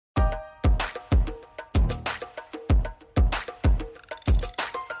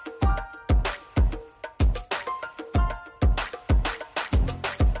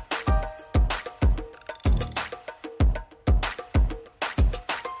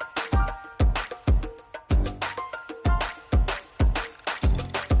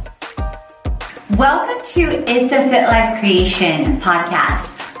Welcome to It's a Fit Life Creation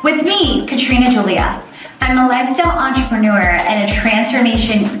podcast with me, Katrina Julia. I'm a lifestyle entrepreneur and a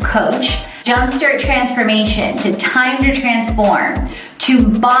transformation coach. Jumpstart transformation to time to transform,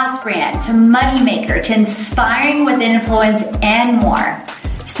 to boss brand, to money maker, to inspiring with influence and more.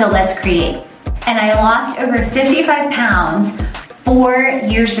 So let's create. And I lost over 55 pounds 4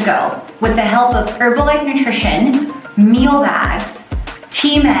 years ago with the help of Herbalife Nutrition, meal bags,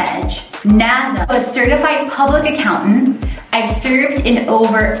 Team Edge, NASA, a certified public accountant. I've served in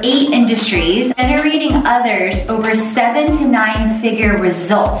over 8 industries, generating others over 7 to 9 figure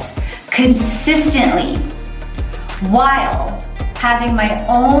results consistently while having my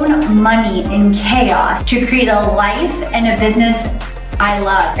own money in chaos to create a life and a business I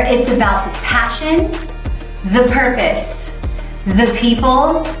love. It's about the passion, the purpose, the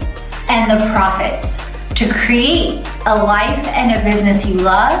people, and the profits to create a life and a business you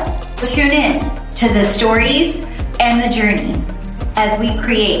love. Tune in to the stories and the journey as we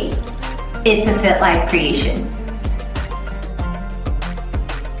create It's a Fit Life Creation.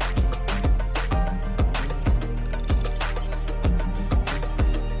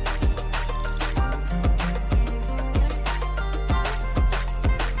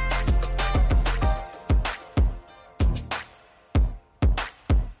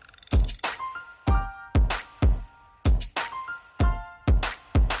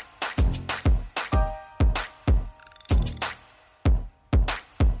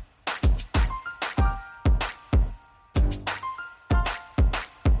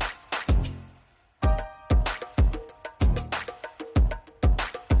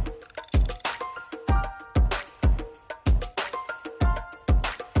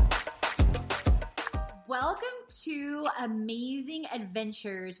 Welcome to Amazing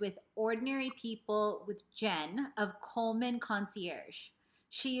Adventures with Ordinary People with Jen of Coleman Concierge.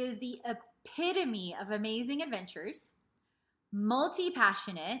 She is the epitome of amazing adventures,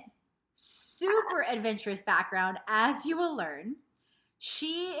 multi-passionate, super adventurous background, as you will learn.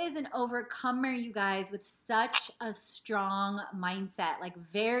 She is an overcomer, you guys, with such a strong mindset, like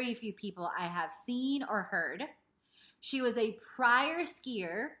very few people I have seen or heard. She was a prior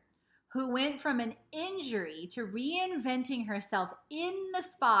skier who went from an injury to reinventing herself in the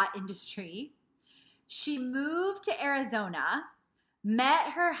spa industry. She moved to Arizona,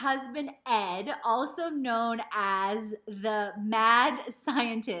 met her husband Ed, also known as the Mad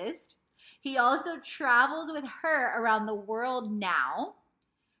Scientist. He also travels with her around the world now,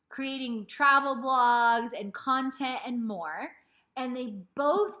 creating travel blogs and content and more. And they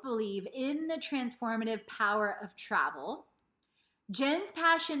both believe in the transformative power of travel. Jen's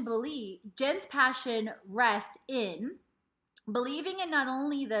passion rests in believing in not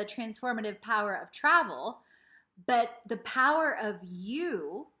only the transformative power of travel, but the power of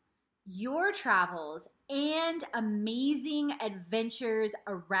you, your travels, and amazing adventures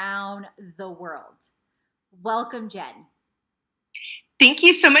around the world. Welcome, Jen. Thank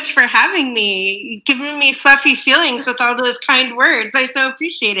you so much for having me, giving me fluffy feelings with all those kind words. I so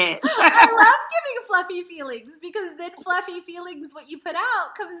appreciate it. I love giving fluffy feelings because then fluffy feelings, what you put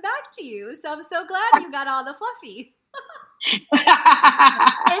out, comes back to you. So I'm so glad you got all the fluffy.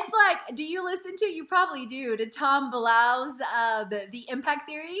 It's like, do you listen to, you probably do, to Tom Bilau's The Impact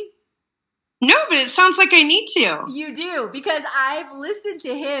Theory? No, but it sounds like I need to. You do, because I've listened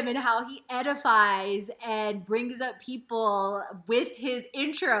to him and how he edifies and brings up people with his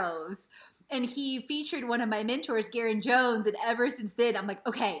intros. And he featured one of my mentors, Garen Jones, and ever since then, I'm like,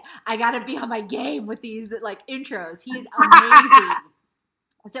 okay, I got to be on my game with these like intros. He's amazing.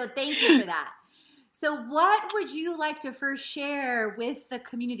 So thank you for that. So what would you like to first share with the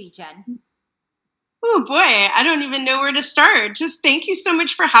community, Jen? Oh boy, I don't even know where to start. Just thank you so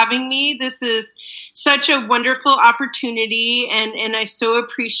much for having me. This is such a wonderful opportunity and I so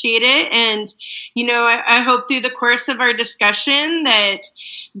appreciate it. And, you know, I hope through the course of our discussion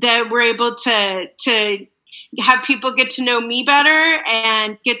that we're able to have people get to know me better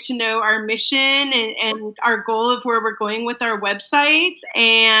and get to know our mission and our goal of where we're going with our website,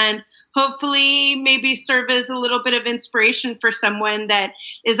 and hopefully maybe serve as a little bit of inspiration for someone that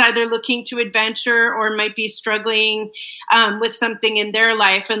is either looking to adventure or might be struggling with something in their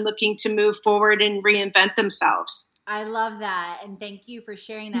life and looking to move forward and reinvent themselves. I love that. And thank you for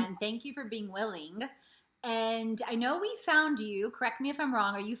sharing that. And thank you for being willing. And I know we found you, correct me if I'm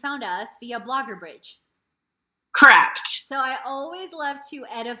wrong, or you found us via Blogger Bridge. Correct. So I always love to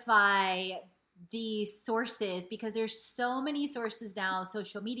edify the sources because there's so many sources now,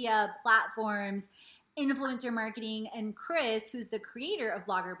 social media, platforms, influencer marketing, and Chris, who's the creator of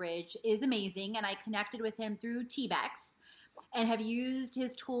Blogger Bridge, is amazing. And I connected with him through TBEX. and have used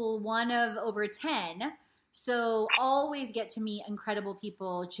his tool, one of over 10. So always get to meet incredible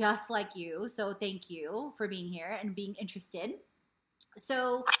people just like you. So thank you for being here and being interested.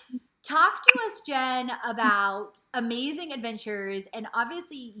 So talk to us, Jen, about amazing adventures, and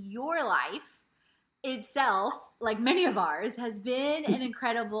obviously your life itself, like many of ours, has been an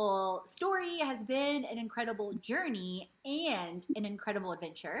incredible story, has been an incredible journey, and an incredible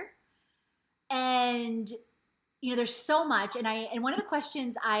adventure. And there's so much, and one of the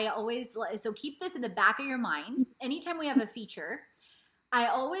questions I always, so keep this in the back of your mind. Anytime we have a feature, I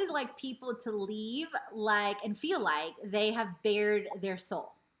always like people to leave and feel like they have bared their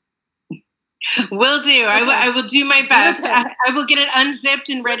soul. Will do. Okay. I will do my best. Okay. I will get it unzipped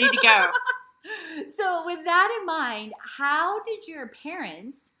and ready to go. So with that in mind, how did your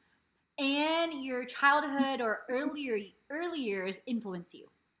parents and your childhood or early years influence you?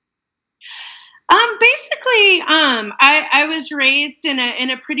 Basically, I was raised in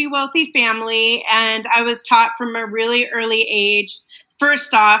a pretty wealthy family, and I was taught from a really early age,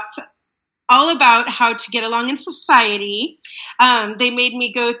 first off, all about how to get along in society. They made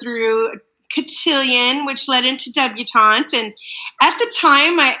me go through cotillion, which led into debutante. And at the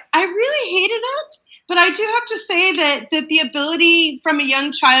time, I really hated it. But I do have to say that the ability from a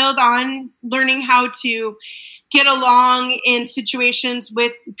young child on learning how to get along in situations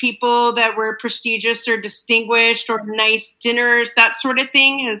with people that were prestigious or distinguished or nice dinners, that sort of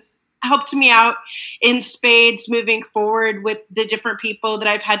thing has helped me out in spades moving forward with the different people that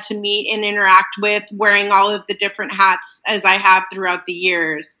I've had to meet and interact with, wearing all of the different hats as I have throughout the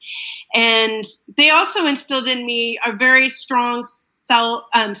years. And they also instilled in me a very strong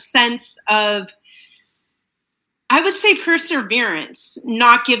sense of, I would say, perseverance,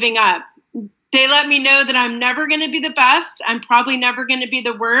 not giving up. They let me know that I'm never going to be the best. I'm probably never going to be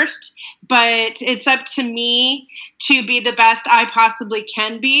the worst, but it's up to me to be the best I possibly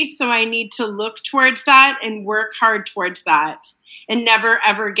can be. So I need to look towards that and work hard towards that and never,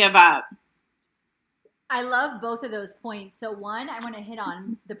 ever give up. I love both of those points. So one, I want to hit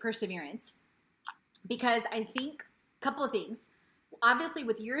on the perseverance, because I think a couple of things. Obviously,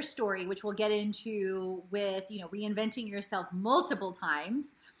 with your story, which we'll get into with, reinventing yourself multiple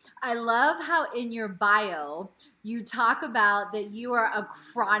times, I love how in your bio you talk about that you are a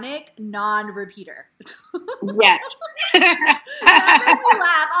chronic non-repeater. Yes. That made me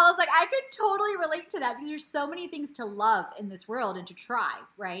laugh. I was like, I could totally relate to that, because there's so many things to love in this world and to try,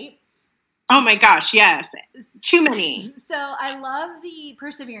 right? Oh my gosh, yes. Too many. So I love the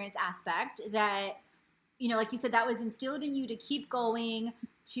perseverance aspect that, like you said, that was instilled in you to keep going,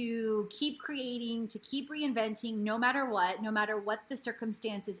 to keep creating, to keep reinventing, no matter what the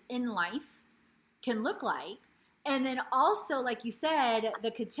circumstances in life can look like. And then also, like you said,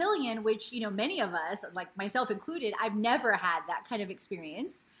 the cotillion, which, many of us, like myself included, I've never had that kind of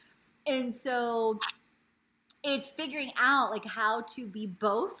experience. And so it's figuring out how to be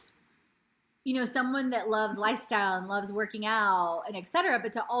both, someone that loves lifestyle and loves working out and et cetera,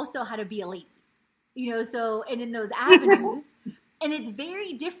 but to also how to be a lady, so, and in those avenues. And it's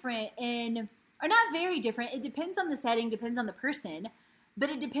very different or not very different. It depends on the setting, depends on the person, but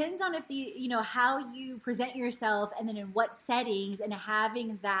it depends on if how you present yourself, and then in what settings, and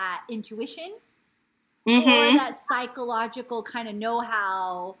having that intuition or that psychological kind of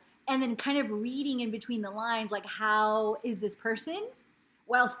know-how, and then kind of reading in between the lines, like, how is this person,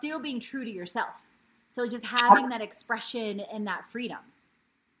 while still being true to yourself. So just having that expression and that freedom.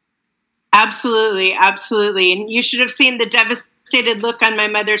 Absolutely, absolutely. And you should have seen the devastated look on my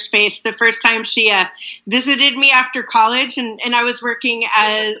mother's face the first time she visited me after college, and I was working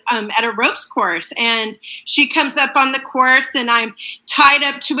at a ropes course, and she comes up on the course, and I'm tied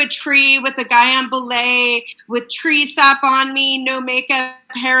up to a tree with a guy on belay with tree sap on me, no makeup,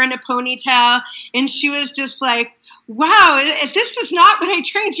 hair in a ponytail, and she was just like, wow, this is not what I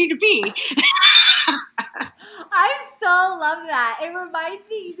trained you to be. I so love that. It reminds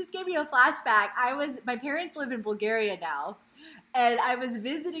me, you just gave me a flashback. My parents live in Bulgaria now, and I was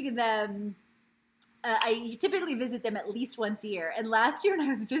visiting them. I typically visit them at least once a year. And last year when I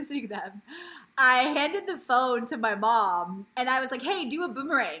was visiting them, I handed the phone to my mom, and I was like, hey, do a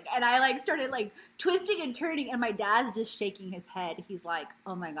boomerang. And I started twisting and turning, and my dad's just shaking his head. He's like,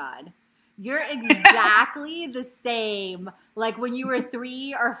 oh my God. You're exactly the same when you were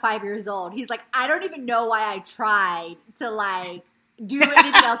 3 or 5 years old. He's like, I don't even know why I tried to do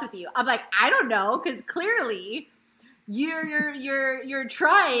anything else with you. I'm like, I don't know, because clearly you're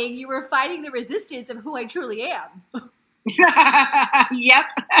trying. You were fighting the resistance of who I truly am. Yep.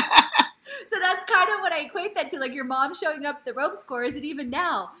 So that's kind of what I equate that to, your mom showing up at the ropes course, and even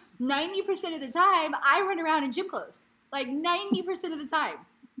now, 90% of the time, I run around in gym clothes. like 90% of the time.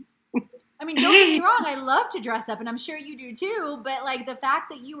 I mean, don't get me wrong, I love to dress up, and I'm sure you do too, but like the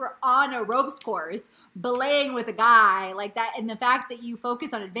fact that you were on a ropes course, belaying with a guy like that, and the fact that you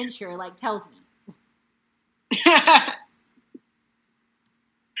focus on adventure, like, tells me.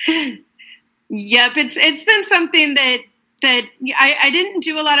 Yep, it's been something that I didn't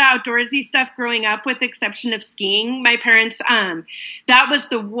do a lot of outdoorsy stuff growing up, with the exception of skiing. My parents, that was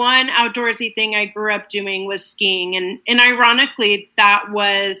the one outdoorsy thing I grew up doing, was skiing, and ironically, that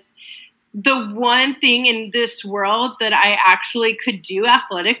was the one thing in this world that I actually could do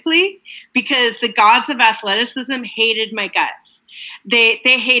athletically, because the gods of athleticism hated my guts. They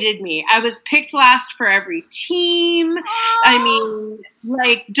hated me. I was picked last for every team. I mean,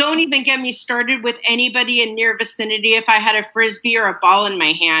 like, don't even get me started with anybody in near vicinity if I had a Frisbee or a ball in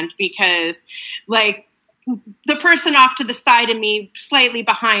my hand, because, like, the person off to the side of me, slightly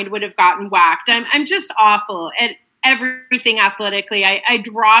behind, would have gotten whacked. I'm just awful at everything athletically. I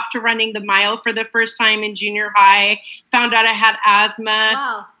dropped running the mile for the first time in junior high, found out I had asthma.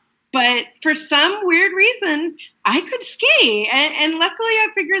 Wow. But for some weird reason, I could ski. And luckily I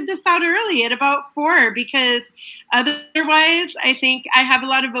figured this out early at about 4, because otherwise I think I have a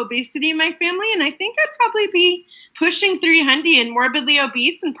lot of obesity in my family, and I think I'd probably be pushing 300 and morbidly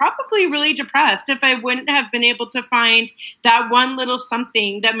obese and probably really depressed if I wouldn't have been able to find that one little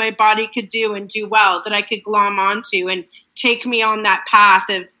something that my body could do and do well, that I could glom onto and take me on that path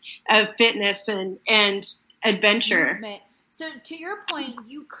of fitness and adventure. Movement. So to your point,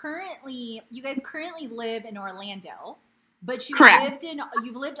 you guys currently live in Orlando, but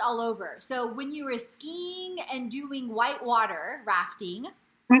you've lived all over. So when you were skiing and doing whitewater rafting,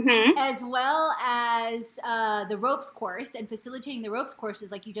 mm-hmm. as well as the ropes course and facilitating the ropes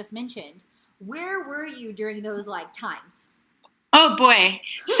courses, like you just mentioned, where were you during those like times? Oh boy.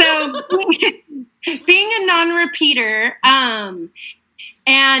 So being a non-repeater,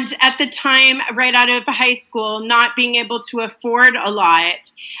 and at the time, right out of high school, not being able to afford a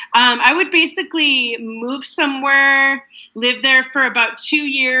lot, I would basically move somewhere, live there for about 2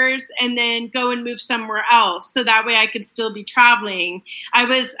 years, and then go and move somewhere else. So that way I could still be traveling. I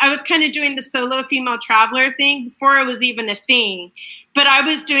was kind of doing the solo female traveler thing before it was even a thing. But I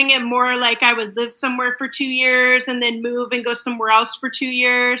was doing it more like I would live somewhere for 2 years and then move and go somewhere else for 2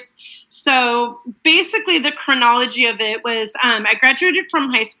 years. So basically the chronology of it was I graduated from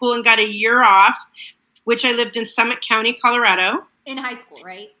high school and got a year off, which I lived in Summit County, Colorado. In high school,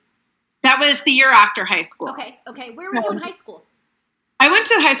 right? That was the year after high school. Okay. Where were you in high school? I went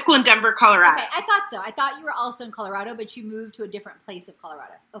to high school in Denver, Colorado. Okay, I thought so. I thought you were also in Colorado, but you moved to a different place of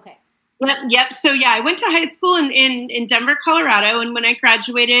Colorado. Okay. Yep. So yeah, I went to high school in Denver, Colorado, and when I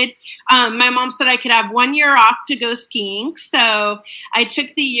graduated, my mom said I could have 1 year off to go skiing. So I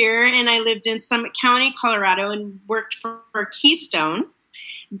took the year and I lived in Summit County, Colorado, and worked for Keystone.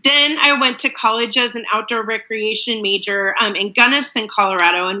 Then I went to college as an outdoor recreation major in Gunnison,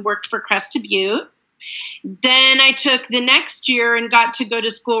 Colorado, and worked for Crested Butte. Then I took the next year and got to go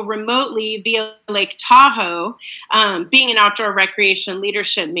to school remotely via Lake Tahoe, being an outdoor recreation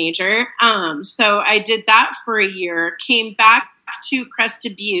leadership major. So I did that for a year, came back to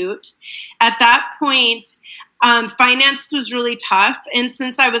Crested Butte. At that point, finance was really tough. And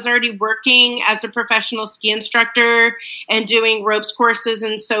since I was already working as a professional ski instructor and doing ropes courses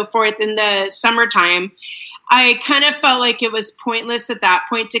and so forth in the summertime, I kind of felt like it was pointless at that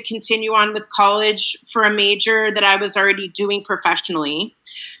point to continue on with college for a major that I was already doing professionally.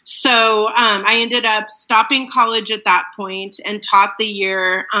 So I ended up stopping college at that point and taught the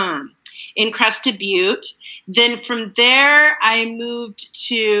year in Crested Butte. Then from there, I moved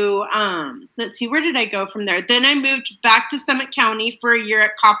to, let's see, where did I go from there? Then I moved back to Summit County for a year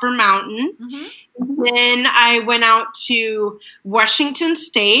at Copper Mountain. Mm-hmm. Then I went out to Washington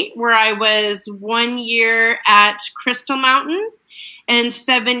State, where I was 1 year at Crystal Mountain and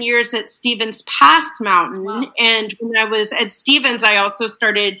 7 years at Stevens Pass Mountain. Wow. And when I was at Stevens, I also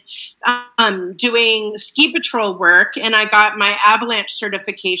started doing ski patrol work, and I got my avalanche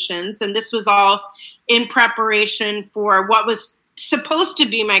certifications. And this was all in preparation for what was supposed to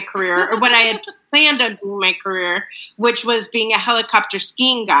be my career, or what I had planned on doing my career, which was being a helicopter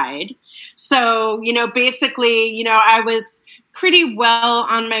skiing guide. So, basically, I was pretty well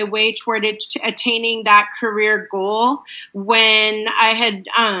on my way toward attaining that career goal when I had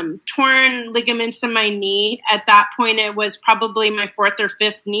torn ligaments in my knee. At that point, it was probably my 4th or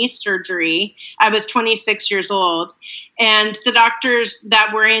 5th knee surgery. I was 26 years old. And the doctors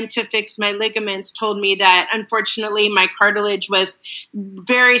that were in to fix my ligaments told me that, unfortunately, my cartilage was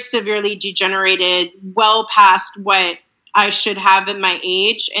very severely degenerated, well past what I should have at my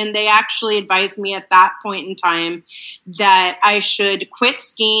age. And they actually advised me at that point in time that I should quit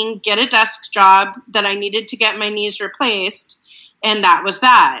skiing, get a desk job, that I needed to get my knees replaced. And that was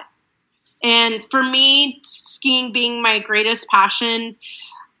that. And for me, skiing being my greatest passion,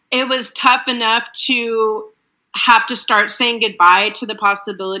 it was tough enough to have to start saying goodbye to the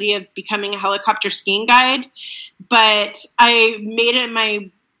possibility of becoming a helicopter skiing guide. But I made it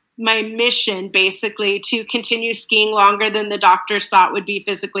my mission, basically, to continue skiing longer than the doctors thought would be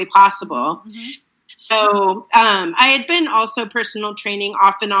physically possible. Mm-hmm. So I had been also personal training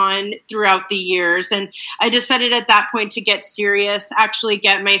off and on throughout the years. And I decided at that point to get serious, actually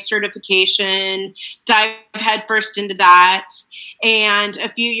get my certification, dive headfirst into that. And a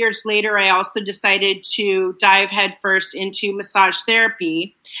few years later, I also decided to dive headfirst into massage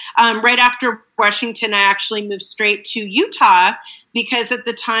therapy. Right after Washington, I actually moved straight to Utah because at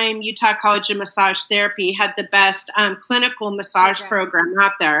the time, Utah College of Massage Therapy had the best clinical massage program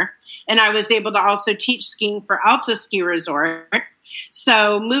out there. And I was able to also teach skiing for Alta Ski Resort.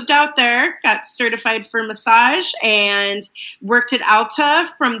 So moved out there, got certified for massage, and worked at Alta.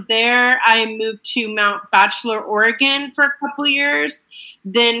 From there, I moved to Mount Bachelor, Oregon for a couple years.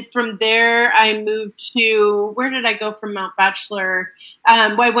 Then from there, I moved to, where did I go from Mount Bachelor?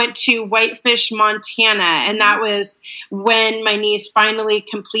 I went to Whitefish, Montana, and that was when my knees finally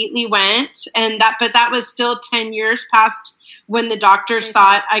completely went. But that was still 10 years past when the doctors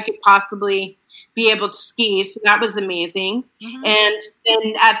thought I could possibly be able to ski. So that was amazing. Mm-hmm. And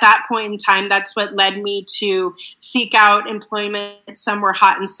then at that point in time, that's what led me to seek out employment somewhere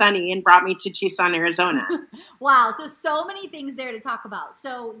hot and sunny and brought me to Tucson, Arizona. Wow. So many things there to talk about.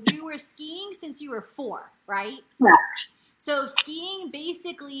 So you were skiing since you were 4, right? Correct. So skiing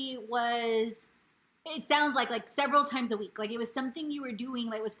basically was, it sounds like several times a week. Like it was something you were doing,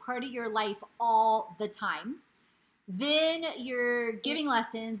 like it was part of your life all the time. Then you're giving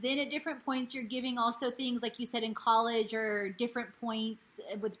lessons. Then at different points, you're giving also things like you said in college or different points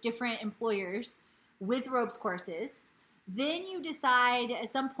with different employers with ropes courses. Then you decide at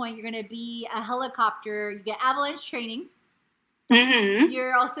some point you're going to be a helicopter. You get avalanche training. Mm-hmm.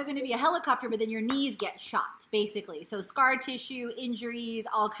 You're also going to be a helicopter, but then your knees get shot, basically. So scar tissue, injuries,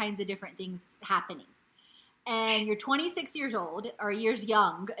 all kinds of different things happening. And you're 26 years old or years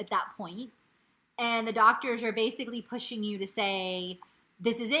young at that point. And the doctors are basically pushing you to say,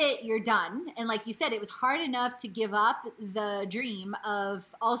 this is it, you're done. And like you said, it was hard enough to give up the dream of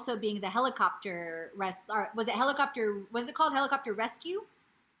also being the helicopter was it called helicopter rescue?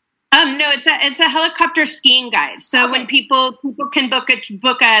 No, it's a helicopter skiing guide. So when people can book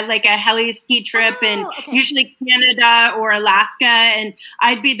a like a heli ski trip in usually Canada or Alaska, and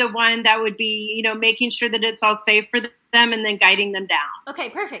I'd be the one that would be, making sure that it's all safe for them and then guiding them down. Okay,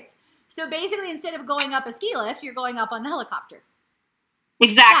 perfect. So basically, instead of going up a ski lift, you're going up on the helicopter.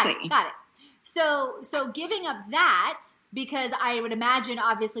 Exactly. Got it. So giving up that, because I would imagine,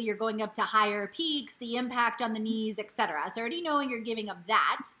 obviously, you're going up to higher peaks, the impact on the knees, etc. So already knowing you're giving up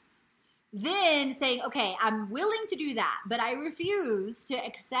that, then saying, okay, I'm willing to do that, but I refuse to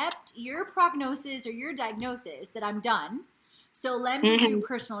accept your prognosis or your diagnosis that I'm done. So let me do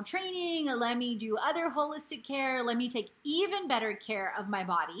personal training, let me do other holistic care, let me take even better care of my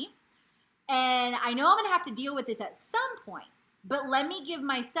body. And I know I'm going to have to deal with this at some point, but let me give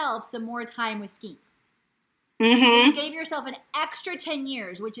myself some more time with skiing. Mm-hmm. So you gave yourself an extra 10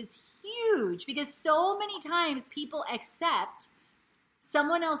 years, which is huge because so many times people accept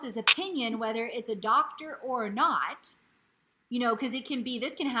someone else's opinion, whether it's a doctor or not, because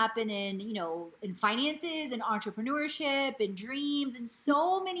this can happen in, in finances, in entrepreneurship, in dreams, and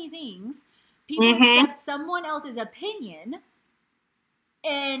so many things. People accept someone else's opinion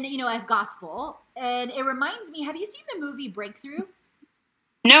and, as gospel. And it reminds me, have you seen the movie Breakthrough?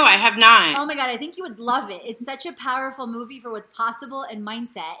 No, I have not. Oh my God, I think you would love it. It's such a powerful movie for what's possible and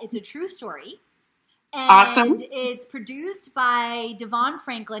mindset. It's a true story. And awesome. It's produced by Devon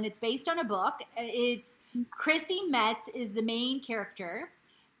Franklin. It's based on a book. It's Chrissy Metz is the main character.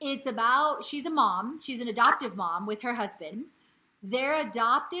 It's about, she's a mom. She's an adoptive mom with her husband. Their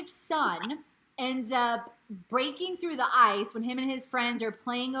adoptive son ends up breaking through the ice when him and his friends are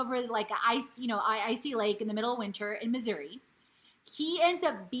playing over like an icy lake in the middle of winter in Missouri. He ends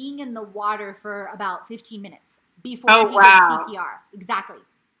up being in the water for about 15 minutes before he gets CPR. Exactly.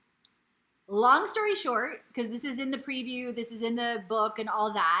 Long story short, because this is in the preview, this is in the book and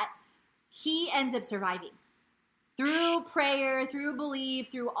all that, he ends up surviving. Through prayer, through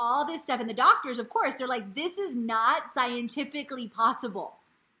belief, through all this stuff. And the doctors, of course, they're like, this is not scientifically possible.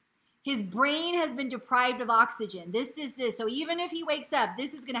 His brain has been deprived of oxygen. This. So even if he wakes up,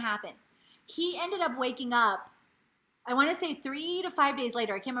 this is going to happen. He ended up waking up I want to say 3 to 5 days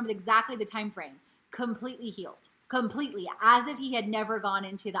later, I can't remember exactly the time frame, completely healed. Completely, as if he had never gone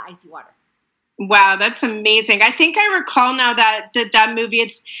into the icy water. Wow, that's amazing. I think I recall now that movie.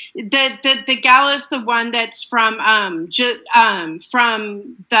 It's the gal is the one that's from the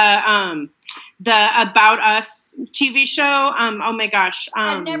About Us TV show. Oh my gosh.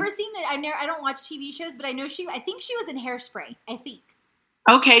 I've never seen it. I don't watch TV shows, but I know I think she was in Hairspray. I think.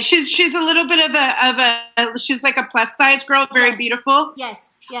 Okay, she's a little bit of a she's like a plus size girl, very beautiful.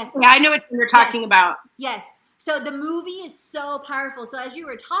 Yes. Yeah, I know what you're talking about. Yes. So the movie is so powerful. So as you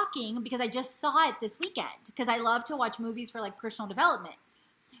were talking, because I just saw it this weekend, because I love to watch movies for like personal development,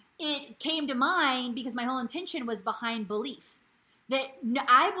 it came to mind because my whole intention was behind belief. That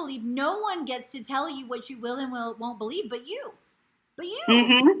I believe no one gets to tell you what you will and won't believe but you.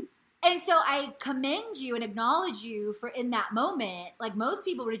 Mm-hmm. And so I commend you and acknowledge you for in that moment. Like most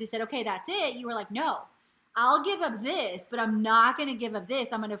people would have just said, okay, that's it. You were like, no. I'll give up this, but I'm not going to give up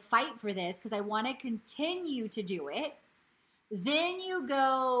this. I'm going to fight for this because I want to continue to do it. Then you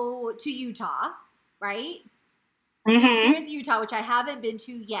go to Utah, right? Mm-hmm. So experience Utah, which I haven't been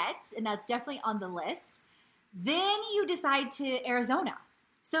to yet, and that's definitely on the list. Then you decide to Arizona.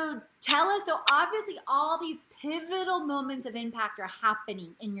 So tell us, so obviously all these pivotal moments of impact are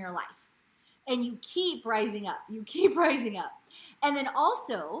happening in your life. And you keep rising up. And then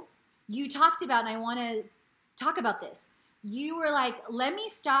also, you talked about, and I want to talk about this. You were like, let me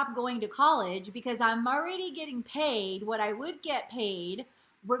stop going to college because I'm already getting paid what I would get paid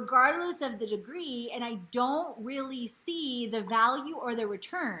regardless of the degree, and I don't really see the value or the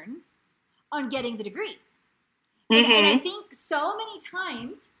return on getting the degree. Mm-hmm. And I think so many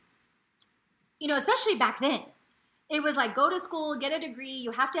times, especially back then, it was like, go to school, get a degree,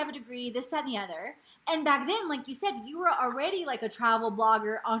 you have to have a degree, this, that, and the other. And back then, like you said, you were already like a travel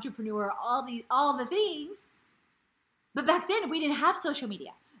blogger, entrepreneur, all the things. But back then, we didn't have social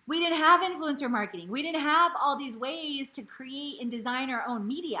media. We didn't have influencer marketing. We didn't have all these ways to create and design our own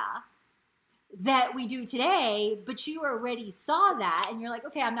media that we do today. But you already saw that, and you're like,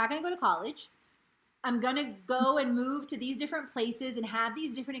 okay, I'm not going to go to college. I'm going to go and move to these different places and have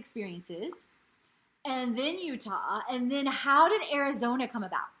these different experiences. And then Utah. And then how did Arizona come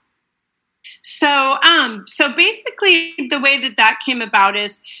about? So basically the way that came about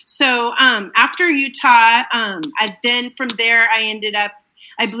is, after Utah, then from there I ended up,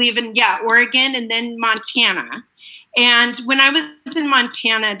 I believe in, Oregon and then Montana. And when I was in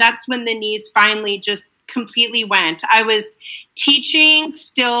Montana, that's when the knees finally just completely went. I was teaching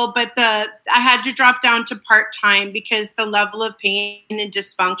still, but I had to drop down to part-time because the level of pain and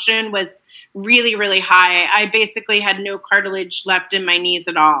dysfunction was really, really high. I basically had no cartilage left in my knees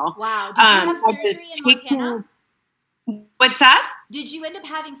at all. Wow. Did you have surgery in Montana? What's that? Did you end up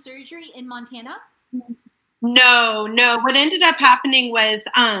having surgery in Montana? No. What ended up happening was,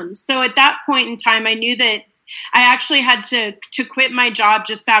 so at that point in time, I knew that I actually had to quit my job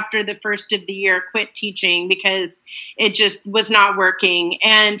just after the first of the year, quit teaching because it just was not working.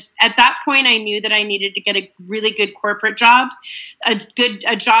 And at that point, I knew that I needed to get a really good corporate job, a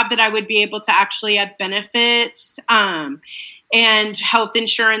job that I would be able to actually have benefits, and health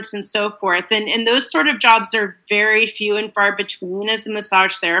insurance and so forth. And those sort of jobs are very few and far between as a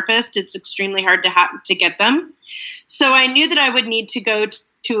massage therapist. It's extremely hard to get them. So I knew that I would need to go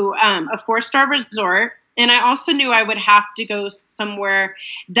to a 4-star resort. And I also knew I would have to go somewhere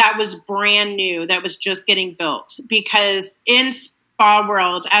that was brand new, that was just getting built. Because in spa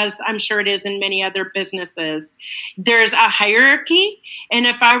world, as I'm sure it is in many other businesses, there's a hierarchy. And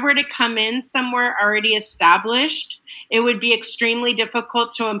if I were to come in somewhere already established, it would be extremely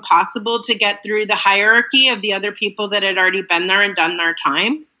difficult to impossible to get through the hierarchy of the other people that had already been there and done their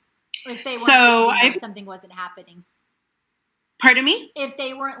time. If they weren't something wasn't happening. Pardon me? If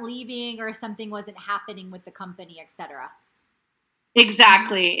they weren't leaving or something wasn't happening with the company, etc.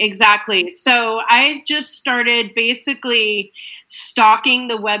 Exactly. So I just started basically stalking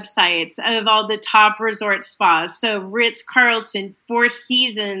the websites of all the top resort spas. So Ritz-Carlton, Four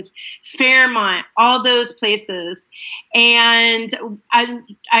Seasons, Fairmont, all those places. And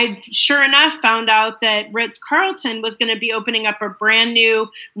I sure enough found out that Ritz-Carlton was going to be opening up a brand new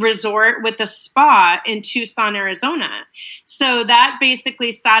resort with a spa in Tucson, Arizona. So that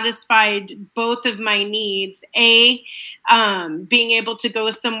basically satisfied both of my needs. Being being able to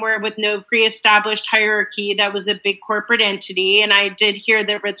go somewhere with no pre-established hierarchy that was a big corporate entity. And I did hear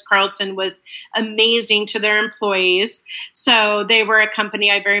that Ritz-Carlton was amazing to their employees. So they were a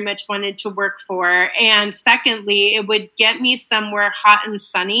company I very much wanted to work for. And secondly, it would get me somewhere hot and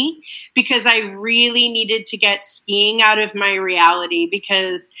sunny because I really needed to get skiing out of my reality,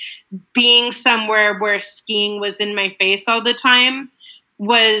 because being somewhere where skiing was in my face all the time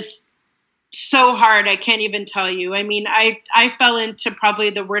was so hard. I can't even tell you. I mean, I fell into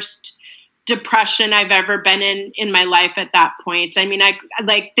probably the worst depression I've ever been in my life at that point. I mean,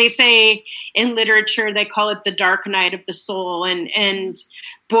 like they say in literature, they call it the dark night of the soul. And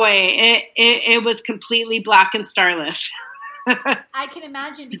boy, it was completely black and starless. I can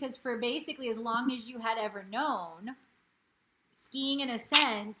imagine, because for basically as long as you had ever known, skiing in a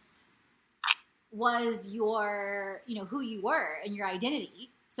sense was your, who you were and your identity,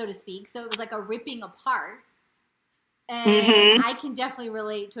 so to speak. So it was like a ripping apart. And I can definitely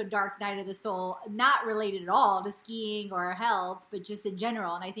relate to a dark night of the soul, not related at all to skiing or health, but just in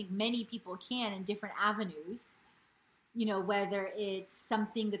general. And I think many people can in different avenues, whether it's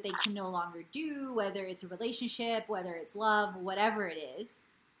something that they can no longer do, whether it's a relationship, whether it's love, whatever it is.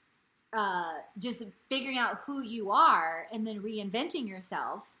 Just figuring out who you are and then reinventing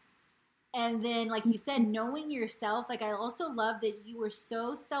yourself. And then, like you said, knowing yourself. Like, I also love that you were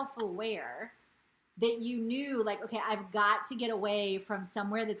so self-aware that you knew, like, okay, I've got to get away from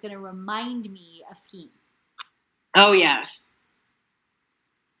somewhere that's going to remind me of skiing. Oh, yes.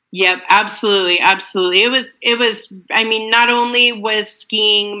 Yep, absolutely. Absolutely. It was, I mean, not only was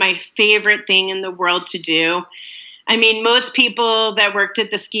skiing my favorite thing in the world to do. I mean, most people that worked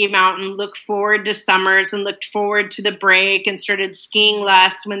at the ski mountain looked forward to summers and looked forward to the break and started skiing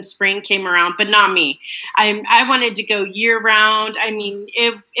less when spring came around, but not me. I wanted to go year round. I mean,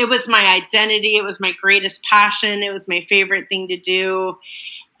 it was my identity. It was my greatest passion. It was my favorite thing to do.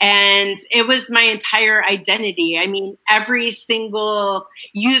 And it was my entire identity. I mean, every single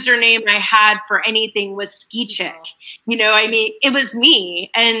username I had for anything was Ski Chick. I mean, it was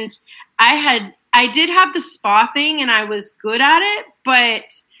me. And I did have the spa thing and I was good at it, but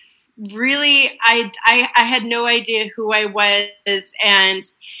really I had no idea who I was, and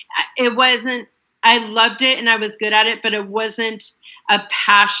it wasn't, I loved it and I was good at it, but it wasn't a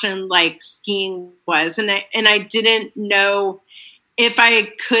passion like skiing was. And I didn't know if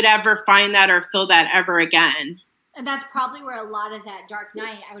I could ever find that or feel that ever again. And that's probably where a lot of that dark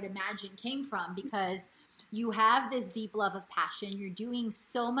night, I would imagine, came from, because you have this deep love of passion. You're doing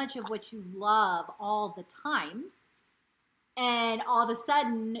so much of what you love all the time. And all of a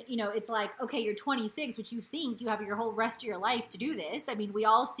sudden, it's like, okay, you're 26, which you think you have your whole rest of your life to do this. I mean, we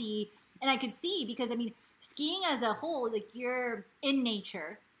all see, and I could see, because, I mean, skiing as a whole, like, you're in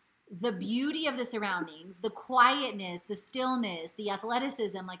nature, the beauty of the surroundings, the quietness, the stillness, the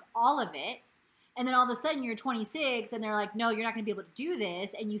athleticism, like all of it. And then all of a sudden you're 26 and they're like, no, you're not going to be able to do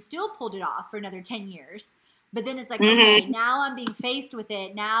this. And you still pulled it off for another 10 years. But then it's like, okay, now I'm being faced with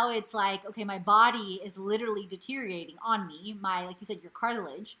it. Now it's like, okay, my body is literally deteriorating on me. Like you said, your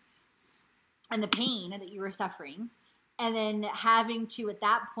cartilage and the pain that you were suffering. And then having to, at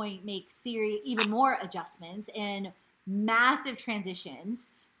that point, make even more adjustments and massive transitions.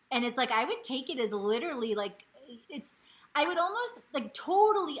 And it's like, I would take it as literally like, I would almost like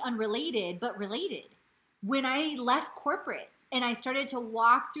totally unrelated, but related. When I left corporate and I started to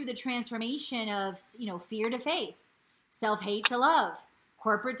walk through the transformation of, fear to faith, self-hate to love,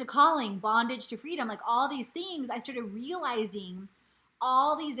 corporate to calling, bondage to freedom, like all these things, I started realizing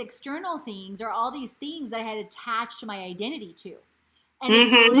all these external things, or all these things that I had attached my identity to. And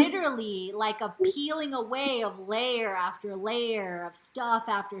it's literally like a peeling away of layer after layer of stuff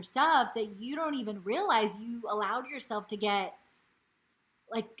after stuff that you don't even realize you allowed yourself to get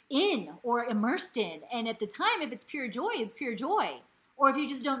like in or immersed in. And at the time, if it's pure joy, it's pure joy. Or if you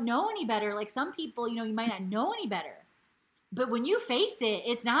just don't know any better, like some people, you might not know any better. But when you face it,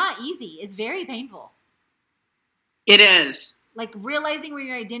 it's not easy. It's very painful. It is. Like realizing where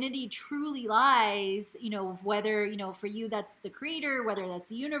your identity truly lies, whether, for you, that's the creator, whether that's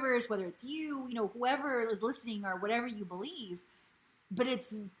the universe, whether it's you, whoever is listening or whatever you believe. But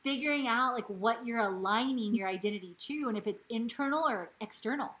it's figuring out like what you're aligning your identity to, and if it's internal or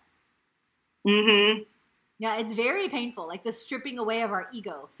external. Yeah, it's very painful, like the stripping away of our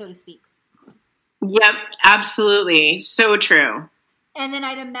ego, so to speak. Yep, absolutely. So true. And then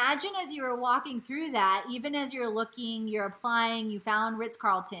I'd imagine as you were walking through that, even as you're looking, you're applying, you found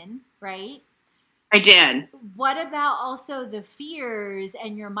Ritz-Carlton, right? I did. What about also the fears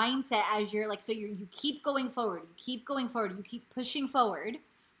and your mindset as you're like, so you keep going forward, you keep pushing forward.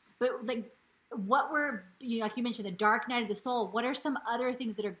 But like, what were, like you mentioned, the dark night of the soul, what are some other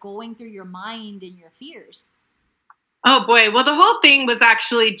things that are going through your mind and your fears? Oh boy. Well, the whole thing was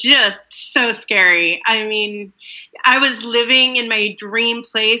actually just so scary. I mean, I was living in my dream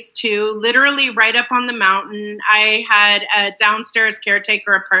place too, literally right up on the mountain. I had a downstairs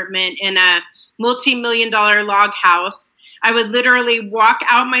caretaker apartment in a multi-million-dollar log house. I would literally walk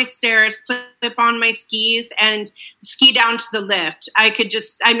out my stairs, flip on my skis, and ski down to the lift. I could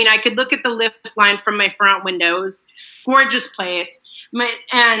look at the lift line from my front windows. Gorgeous place.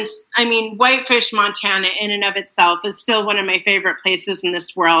 Whitefish, Montana in and of itself is still one of my favorite places in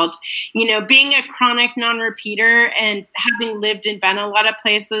this world. Being a chronic non-repeater and having lived and been a lot of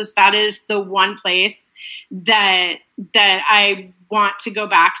places, that is the one place that I want to go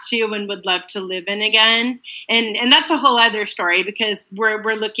back to and would love to live in again. And that's a whole other story because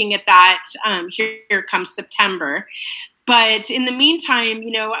we're looking at that here comes September. But in the meantime,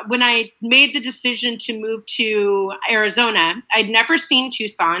 when I made the decision to move to Arizona, I'd never seen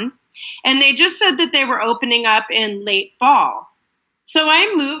Tucson, and they just said that they were opening up in late fall. So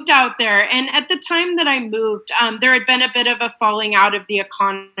I moved out there, and at the time that I moved, there had been a bit of a falling out of the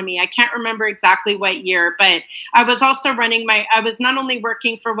economy. I can't remember exactly what year, but I was also I was not only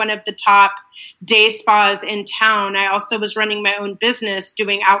working for one of the top day spas in town, I also was running my own business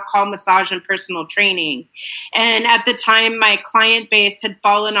doing out-call massage and personal training. And at the time, my client base had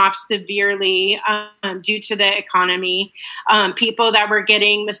fallen off severely due to the economy. People that were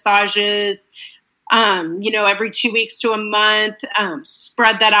getting massages every 2 weeks to a month,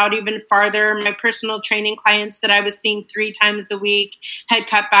 spread that out even farther. My personal training clients that I was seeing 3 times a week had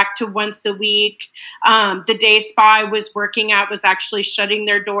cut back to once a week. The day spa I was working at was actually shutting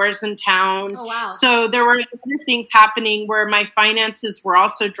their doors in town. Oh, wow. So there were other things happening where my finances were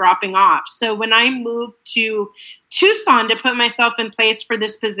also dropping off. So when I moved to Tucson to put myself in place for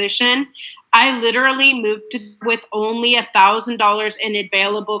this position, I literally moved with only $1,000 in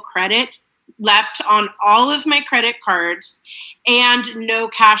available credit left on all of my credit cards and no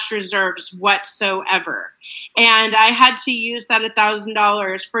cash reserves whatsoever. And I had to use that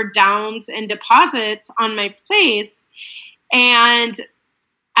 $1,000 for downs and deposits on my place. And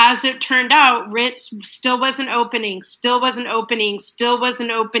as it turned out, Ritz still wasn't opening.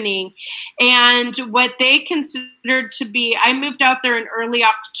 And what they considered to be, I moved out there in early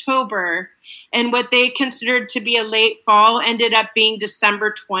October, and what they considered to be a late fall ended up being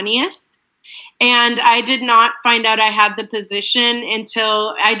December 20th. And I did not find out I had the position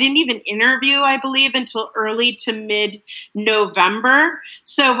until I didn't even interview, I believe, until early to mid-November.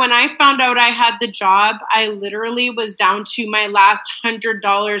 So when I found out I had the job, I literally was down to my last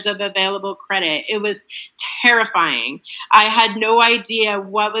 $100 of available credit. It was terrifying. I had no idea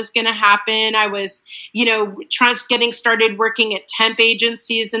what was going to happen. I was, getting started working at temp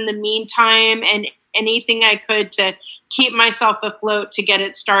agencies in the meantime and anything I could to keep myself afloat to get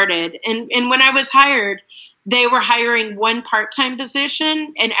it started. And when I was hired, they were hiring one part-time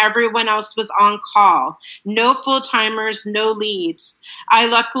position and everyone else was on call. No full-timers, no leads. I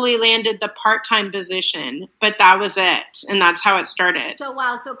luckily landed the part-time position, but that was it. And that's how it started. So,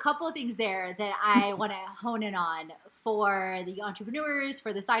 wow. So a couple of things there that I want to hone in on for the entrepreneurs,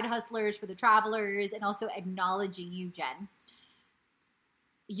 for the side hustlers, for the travelers, and also acknowledging you, Jen.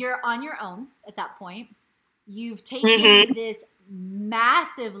 You're on your own at that point. You've taken this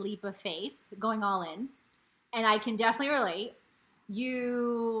massive leap of faith going all in, and I can definitely relate.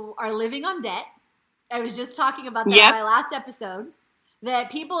 You are living on debt. I was just talking about that in my last episode,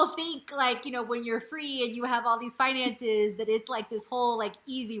 that people think when you're free and you have all these finances that it's like this whole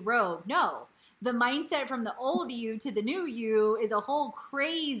easy road. No, the mindset from the old you to the new you is a whole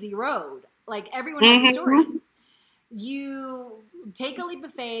crazy road. Everyone has a story. You take a leap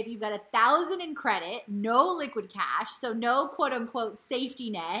of faith. You've got $1,000 in credit, no liquid cash, so no quote unquote safety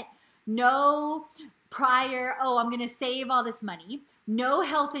net, no prior, I'm going to save all this money, no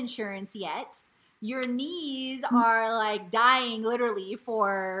health insurance yet. Your knees are dying literally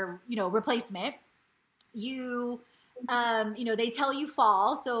for, replacement. You, they tell you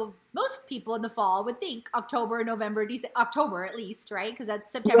fall. So most people in the fall would think October, November, October at least, right? Because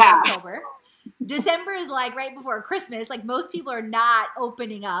that's September, October. December is right before Christmas. Most people are not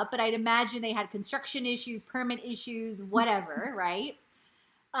opening up, but I'd imagine they had construction issues, permit issues, whatever, right?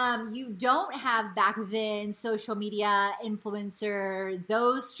 You don't have back then social media, influencer,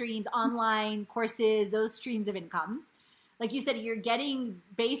 those streams, online courses, those streams of income. Like you said, you're getting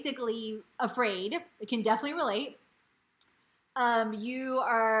basically afraid. I can definitely relate. You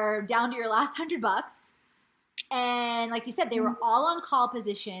are down to your last $100. And like you said, they were all on call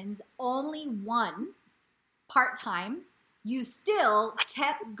positions, only one part-time. you still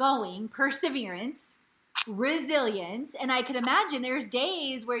kept going, perseverance, resilience. And I could imagine there's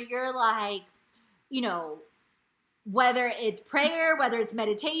days where you're like, you know, whether it's prayer, whether it's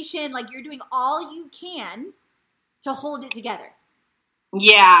meditation, like you're doing all you can to hold it together.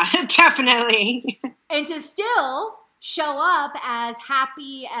 Yeah, definitely. And to still show up as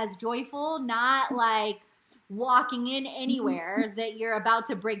happy, as joyful, not like walking in anywhere that you're about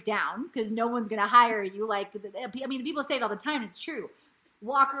to break down because no one's going to hire you. Like, I mean, people say it all the time. It's true.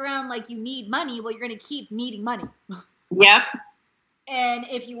 Walk around like you need money. Well, you're going to keep needing money. Yep. And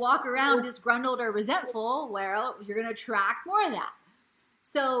if you walk around disgruntled or resentful, well, you're going to attract more of that.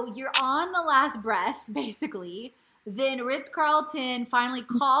 So you're on the last breath, basically. Then Ritz-Carlton finally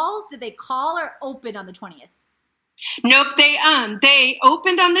calls. Did they call or open on the 20th? Nope, they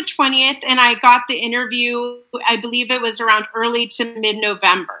opened on the 20th, and I got the interview, I believe it was around early to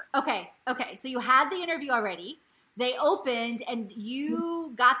mid-November. Okay. So you had the interview already. They opened, and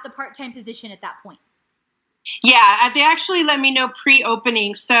you got the part-time position at that point. Yeah, they actually let me know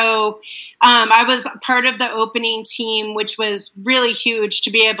pre-opening. So I was part of the opening team, which was really huge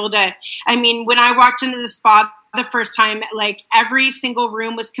to be able to, I mean, when I walked into the spot the first time, like every single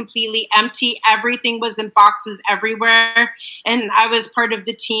room was completely empty. Everything was in boxes everywhere. And I was part of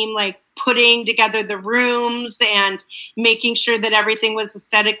the team, like putting together the rooms and making sure that everything was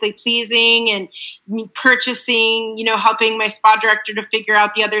aesthetically pleasing and purchasing, you know, helping my spa director to figure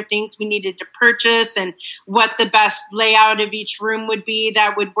out the other things we needed to purchase and what the best layout of each room would be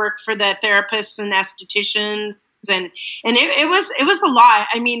that would work for the therapists and estheticians. And it was a lot.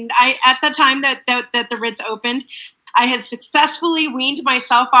 I mean, at the time that the Ritz opened, I had successfully weaned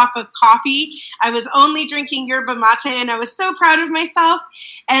myself off of coffee. I was only drinking yerba mate, and I was so proud of myself.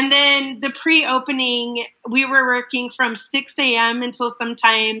 And then the pre-opening, we were working from 6 a.m. until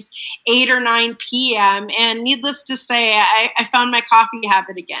sometimes 8 or 9 p.m. And needless to say, I found my coffee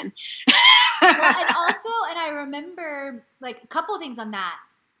habit again. Well, and I remember like a couple of things on that.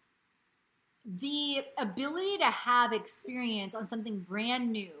 The ability to have experience on something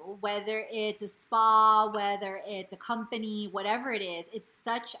brand new, whether it's a spa, whether it's a company, whatever it is, it's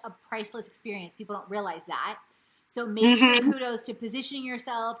such a priceless experience. People don't realize that. So major kudos to positioning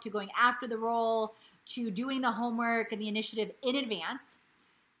yourself, to going after the role, to doing the homework and the initiative in advance.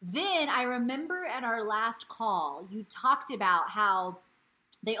 Then I remember at our last call, you talked about how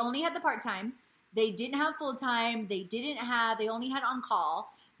they only had the part-time, they didn't have full-time, they only had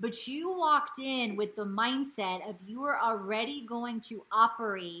on-call. But you walked in with the mindset of you were already going to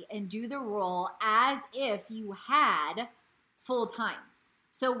operate and do the role as if you had full time.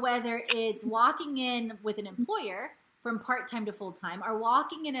 So whether it's walking in with an employer from part-time to full-time or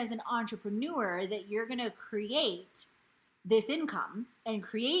walking in as an entrepreneur that you're going to create this income and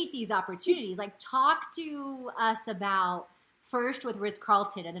create these opportunities, like talk to us about first with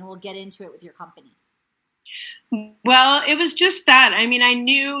Ritz-Carlton and then we'll get into it with your company. Well, it was just that. I mean, I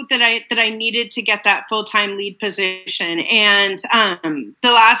knew that I needed to get that full-time lead position. And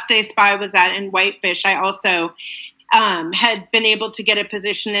the last day spa I was at in Whitefish, I also had been able to get a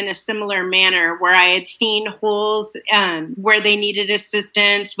position in a similar manner where I had seen holes where they needed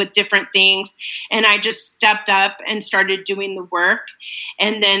assistance with different things. And I just stepped up and started doing the work.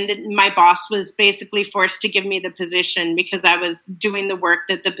 And then my boss was basically forced to give me the position because I was doing the work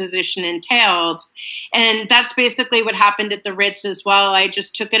that the position entailed. And that's basically what happened at the Ritz as well. I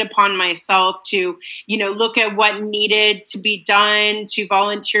just took it upon myself to, you know, look at what needed to be done, to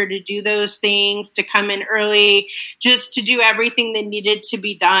volunteer to do those things, to come in early, just to do everything that needed to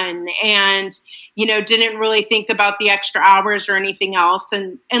be done. And, you know, didn't really think about the extra hours or anything else.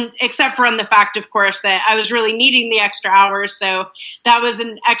 And except for on the fact, of course, that I was really needing the extra hours. So that was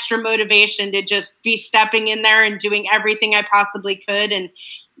an extra motivation to just be stepping in there and doing everything I possibly could. And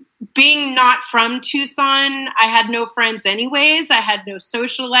being not from Tucson, I had no friends anyways. I had no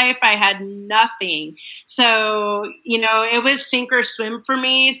social life. I had nothing. So, you know, it was sink or swim for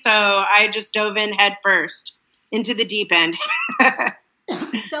me. So I just dove in head first into the deep end.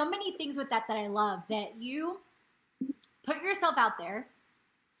 So many things with that I love, that you put yourself out there.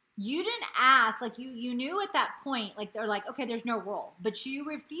 You didn't ask, like you knew at that point, like they're like, okay, there's no role, but you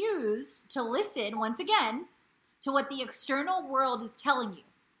refused to listen once again to what the external world is telling you.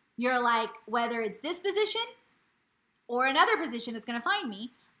 You're like, whether it's this position or another position that's going to find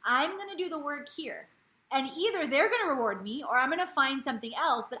me, I'm going to do the work here. And either they're going to reward me or I'm going to find something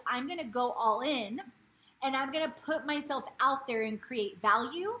else, but I'm going to go all in. And I'm going to put myself out there and create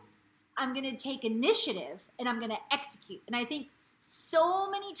value. I'm going to take initiative and I'm going to execute. And I think so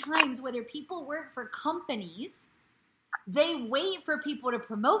many times, whether people work for companies, they wait for people to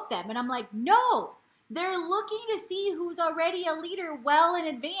promote them. And I'm like, no, They're looking to see who's already a leader well in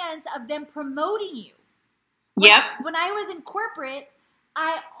advance of them promoting you. Yep. When I was in corporate,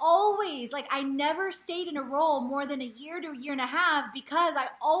 I never stayed in a role more than a year to a year and a half because I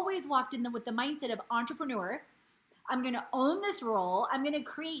always walked in with the mindset of entrepreneur. I'm going to own this role. I'm going to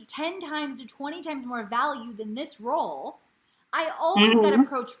create 10 times to 20 times more value than this role. I always got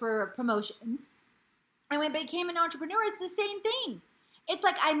approached for promotions. And when I became an entrepreneur, it's the same thing. It's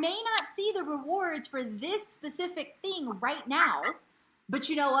like I may not see the rewards for this specific thing right now, but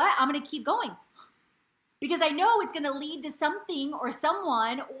you know what? I'm going to keep going. Because I know it's going to lead to something or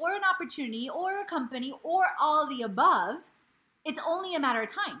someone or an opportunity or a company or all of the above. It's only a matter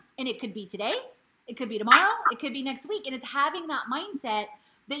of time. And it could be today. It could be tomorrow. It could be next week. And it's having that mindset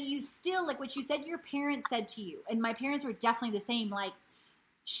that you still, like what you said your parents said to you. And my parents were definitely the same. Like,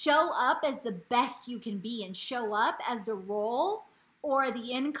 show up as the best you can be and show up as the role or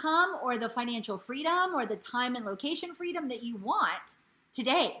the income or the financial freedom or the time and location freedom that you want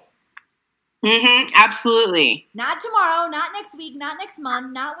today. Absolutely. Not tomorrow, not next week, not next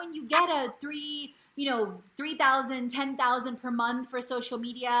month, not when you get a $3,000, $10,000 per month for social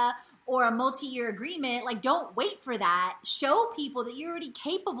media or a multi-year agreement. Like, don't wait for that. Show people that you're already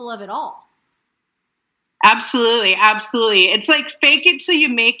capable of it all. Absolutely. Absolutely. It's like fake it till you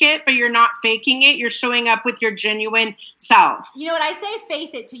make it, but you're not faking it. You're showing up with your genuine self. You know what I say?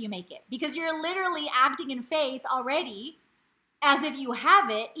 Faith it till you make it, because you're literally acting in faith already as if you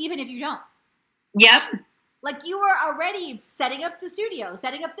have it, even if you don't. Yep. Like you were already setting up the studio,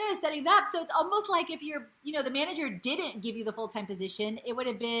 setting up this, setting that. So it's almost like if the manager didn't give you the full-time position, it would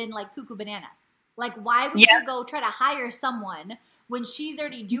have been like cuckoo banana. Like, why would you go try to hire someone when she's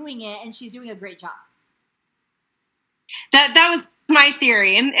already doing it and she's doing a great job? That was my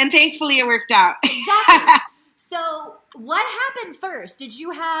theory. And thankfully it worked out. Exactly. So what happened first? Did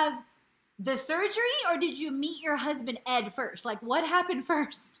you have the surgery or did you meet your husband, Ed, first? Like, what happened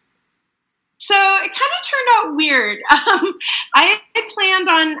first? So it kind of turned out weird. I had planned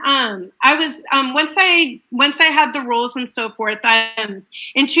on, once I had the roles and so forth,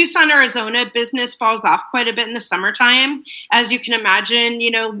 in Tucson, Arizona, business falls off quite a bit in the summertime. As you can imagine,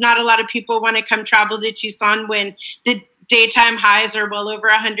 not a lot of people want to come travel to Tucson when the daytime highs are well over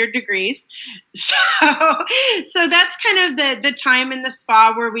 100 degrees. So that's kind of the time in the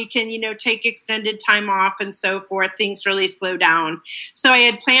spa where we can, take extended time off and so forth. Things really slow down. So I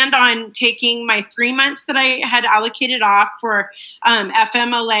had planned on taking my 3 months that I had allocated off for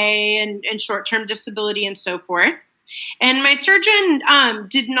FMLA and short-term disability and so forth. And my surgeon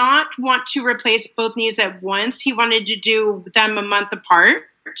did not want to replace both knees at once. He wanted to do them a month apart,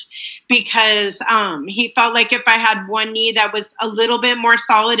 because he felt like if I had one knee that was a little bit more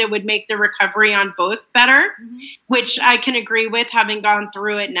solid, it would make the recovery on both better, which I can agree with, having gone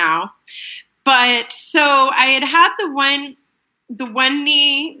through it now. But so I had the one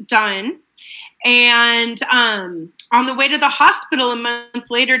knee done, and on the way to the hospital a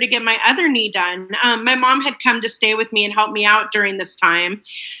month later to get my other knee done, my mom had come to stay with me and help me out during this time.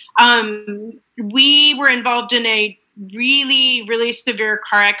 We were involved in a really, really severe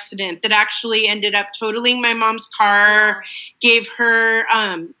car accident that actually ended up totaling my mom's car, gave her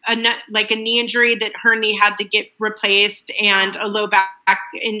a knee injury that her knee had to get replaced, and a low back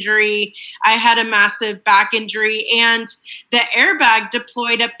injury. I had a massive back injury, and the airbag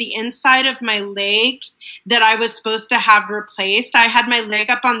deployed up the inside of my leg that I was supposed to have replaced. I had my leg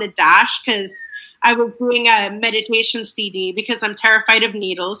up on the dash because I was doing a meditation CD because I'm terrified of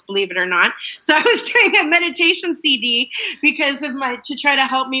needles, believe it or not. So I was doing a meditation CD because of to try to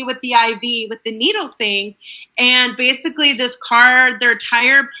help me with the IV, with the needle thing. And basically this car, their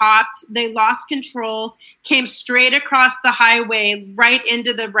tire popped. They lost control, came straight across the highway, right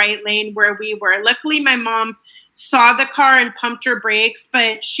into the right lane where we were. Luckily, my mom saw the car and pumped her brakes,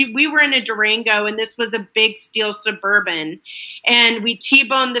 but we were in a Durango, and this was a big steel Suburban, and we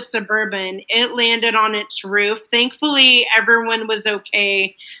T-boned the Suburban. It landed on its roof. Thankfully, everyone was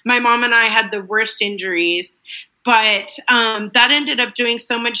okay. My mom and I had the worst injuries, but that ended up doing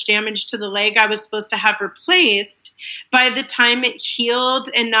so much damage to the leg I was supposed to have replaced. By the time it healed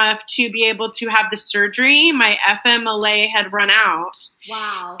enough to be able to have the surgery, my FMLA had run out.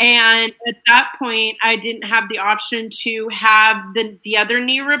 Wow. And at that point, I didn't have the option to have the other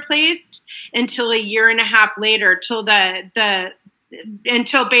knee replaced until a year and a half later,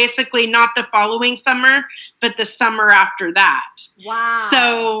 until basically not the following summer, but the summer after that.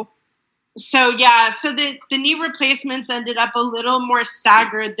 Wow. So the knee replacements ended up a little more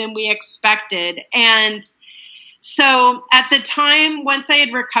staggered than we expected. And So at the time, once I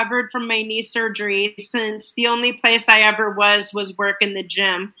had recovered from my knee surgery, since the only place I ever was work in the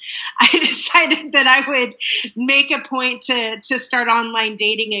gym, I decided that I would make a point to start online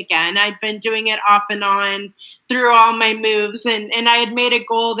dating again. I'd been doing it off and on through all my moves. And I had made a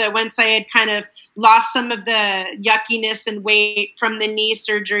goal that once I had kind of lost some of the yuckiness and weight from the knee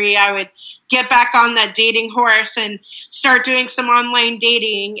surgery, I would get back on that dating horse and start doing some online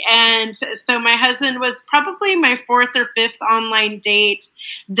dating. And so my husband was probably my fourth or fifth online date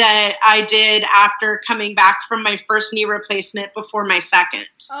that I did after coming back from my first knee replacement before my second.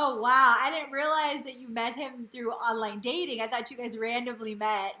 Oh, wow. I didn't realize that you met him through online dating. I thought you guys randomly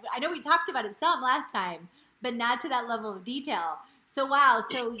met. I know we talked about it some last time, but not to that level of detail. So, wow.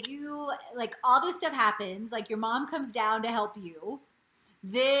 So you, like, all this stuff happens. Like, your mom comes down to help you.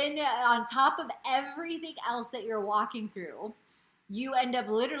 Then on top of everything else that you're walking through, you end up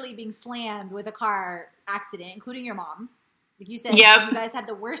literally being slammed with a car accident, including your mom. Like you said, yep. You guys had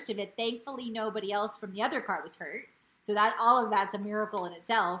the worst of it. Thankfully, nobody else from the other car was hurt. So that all of that's a miracle in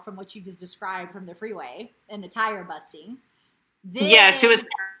itself from what you just described from the freeway and the tire busting. Then, yes, it was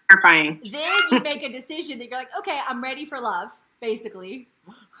terrifying. Then you make a decision that you're like, okay, I'm ready for love, basically.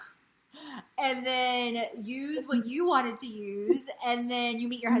 And then use what you wanted to use, and then you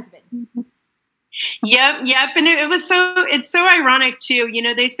meet your husband. Yep. And it's so ironic too. You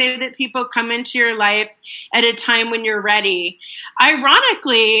know, they say that people come into your life at a time when you're ready.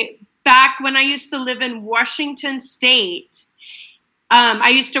 Ironically, back when I used to live in Washington State, I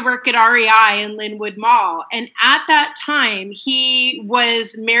used to work at REI in Linwood Mall. And at that time, he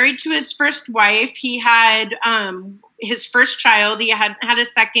was married to his first wife. He had his first child. He hadn't had a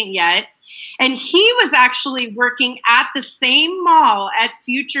second yet. And he was actually working at the same mall at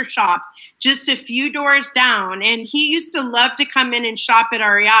Future Shop, just a few doors down. And he used to love to come in and shop at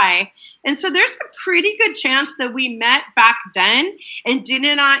REI. And so there's a pretty good chance that we met back then and did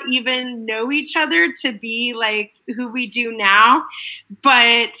not even know each other to be like who we do now.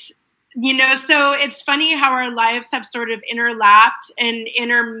 But, you know, so it's funny how our lives have sort of interlapped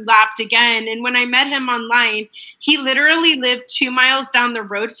again. And when I met him online, he literally lived 2 miles down the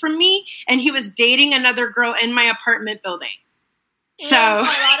road from me, and he was dating another girl in my apartment building. In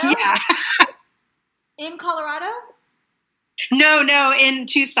Colorado? Yeah. In Colorado? No, in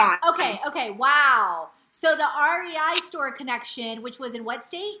Tucson. Okay, wow. So the REI store connection, which was in what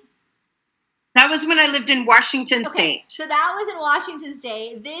state? That was when I lived in Washington State. So that was in Washington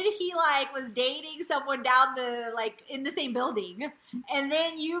State. Then he was dating someone down in the same building. And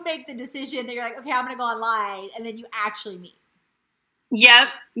then you make the decision that you're like, okay, I'm going to go online. And then you actually meet. Yep.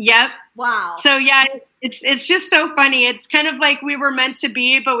 Wow. So yeah, it's just so funny. It's kind of like we were meant to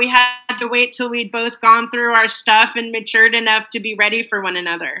be, but we had to wait till we'd both gone through our stuff and matured enough to be ready for one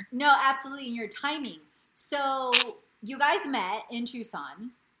another. No, absolutely. And your timing. So you guys met in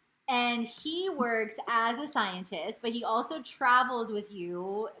Tucson. And he works as a scientist, but he also travels with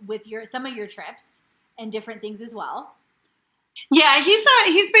you with some of your trips and different things as well. Yeah,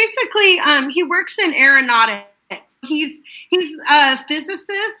 he's basically he works in aeronautics. He's a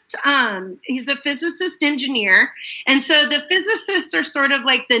physicist. He's a physicist engineer, and so the physicists are sort of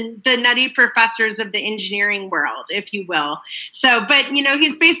like the nutty professors of the engineering world, if you will. So, but you know,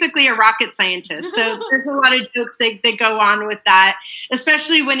 he's basically a rocket scientist. So there's a lot of jokes that go on with that,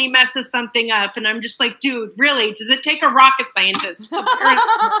 especially when he messes something up. And I'm just like, dude, really? Does it take a rocket scientist? Well,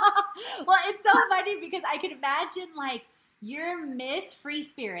 it's so funny because I could imagine you're Miss Free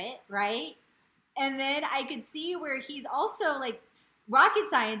Spirit, right? And then I could see where he's also rocket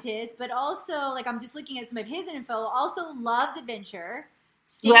scientist, but also I'm just looking at some of his info, also loves adventure,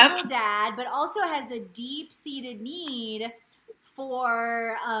 stable dad, but also has a deep-seated need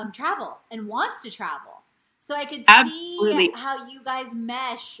for travel and wants to travel. So I could see how you guys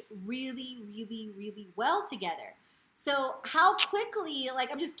mesh really, really, really well together. So how quickly,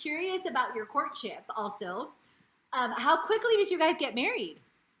 I'm just curious about your courtship also. How quickly did you guys get married?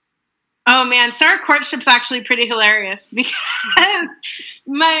 Oh man, so our courtship's actually pretty hilarious because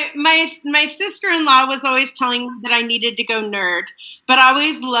my sister-in-law was always telling me that I needed to go nerd, but I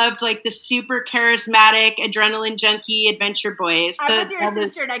always loved the super charismatic adrenaline junkie adventure boys. I'm with your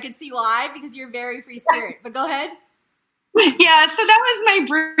sister, and I can see why because you're very free spirit. But go ahead. Yeah, so that was my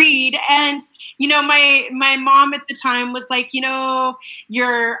breed, and my mom at the time was like, you're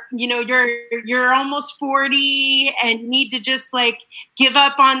almost 40, and you need to just give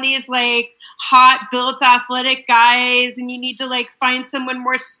up on these hot built athletic guys, and you need to find someone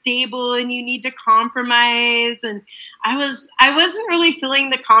more stable, and you need to compromise. And I wasn't really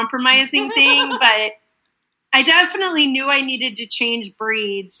feeling the compromising thing, but I definitely knew I needed to change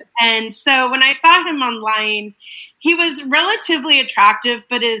breeds. And so when I saw him online, he was relatively attractive,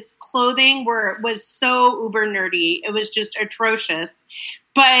 but his clothing was so uber nerdy. It was just atrocious.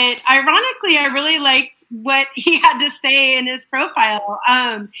 But ironically, I really liked what he had to say in his profile.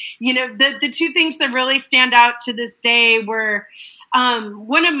 The two things that really stand out to this day were,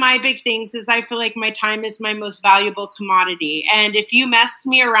 one of my big things is I feel like my time is my most valuable commodity. And if you mess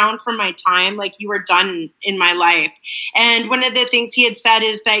me around for my time, like, you are done in my life. And one of the things he had said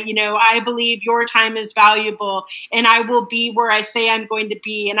is that, I believe your time is valuable, and I will be where I say I'm going to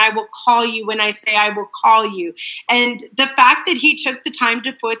be, and I will call you when I say I will call you. And the fact that he took the time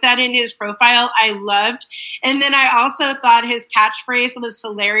to put that in his profile, I loved. And then I also thought his catchphrase was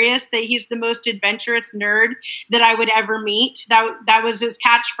hilarious, that he's the most adventurous nerd that I would ever meet. That was his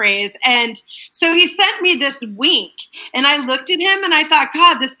catchphrase. And so he sent me this wink, and I looked at him and I thought,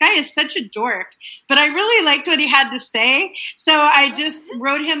 God, this guy is such a dork. But I really liked what he had to say. So I just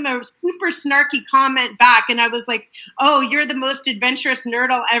wrote him a super snarky comment back, and I was like, oh, you're the most adventurous nerd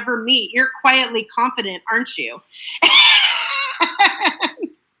I'll ever meet. You're quietly confident, aren't you? So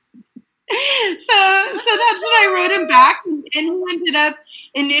that's what I wrote him back, and he ended up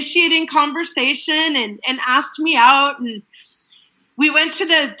initiating conversation and asked me out, and we went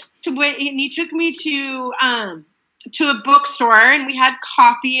and he took me to a bookstore, and we had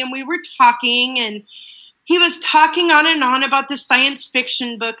coffee, and we were talking, and he was talking on and on about the science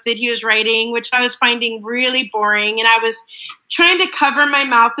fiction book that he was writing, which I was finding really boring. And I was trying to cover my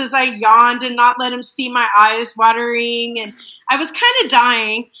mouth as I yawned and not let him see my eyes watering. And I was kind of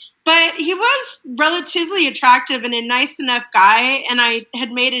dying, but he was relatively attractive and a nice enough guy. And I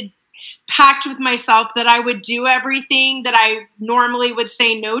had made a pact with myself that I would do everything that I normally would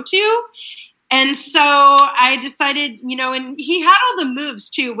say no to. And so I decided, and he had all the moves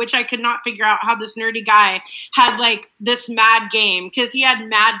too, which I could not figure out how this nerdy guy had like this mad game, because he had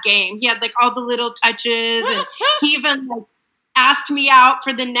mad game. He had like all the little touches, and he even like asked me out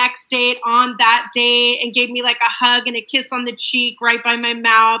for the next date on that date and gave me like a hug and a kiss on the cheek right by my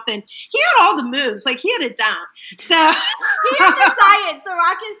mouth. And he had all the moves, like he had it down. So he had the science. The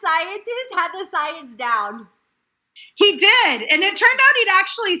rocket scientist had the science down. He did. And it turned out he'd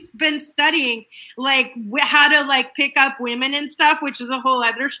actually been studying like how to like pick up women and stuff, which is a whole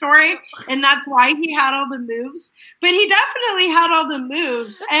other story. And that's why he had all the moves. But he definitely had all the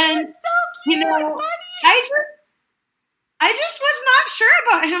moves. And that's so cute, I just was not sure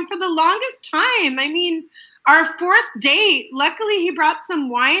about him for the longest time. I mean, our fourth date, luckily he brought some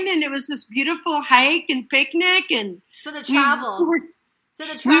wine, and it was this beautiful hike and picnic. And so the travel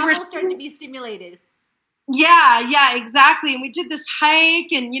started to be stimulated. Yeah, exactly. And we did this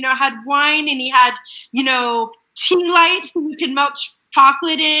hike, and, had wine, and he had, tea lights that you could melt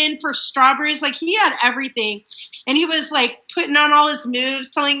chocolate in for strawberries. Like, he had everything. And he was like putting on all his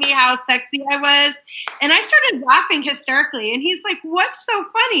moves, telling me how sexy I was. And I started laughing hysterically. And he's like, what's so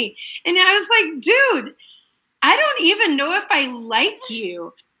funny? And I was like, dude, I don't even know if I like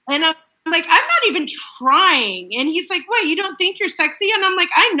you. And I'm like, I'm not even trying. And he's like, what, you don't think you're sexy? And I'm like,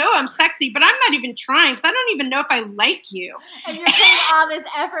 I know I'm sexy, but I'm not even trying, because I don't even know if I like you. And you're putting all this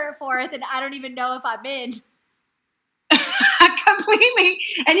effort forth, and I don't even know if I'm in. Completely.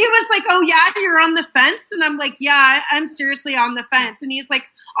 And he was like, oh yeah, you're on the fence? And I'm like, yeah, I'm seriously on the fence. And he's like,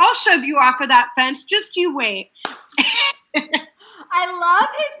 I'll shove you off of that fence. Just you wait. I love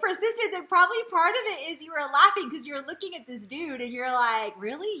his persistence, and probably part of it is you were laughing because you're looking at this dude and you're like,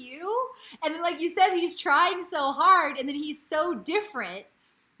 really, you? And then, like you said, he's trying so hard, and then he's so different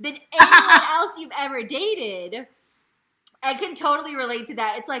than anyone else you've ever dated. I can totally relate to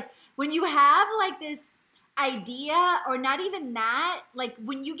that. It's like when you have like this idea, or not even that, like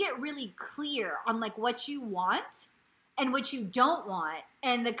when you get really clear on like what you want and what you don't want,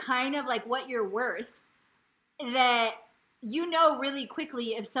 and the kind of like what you're worth, that really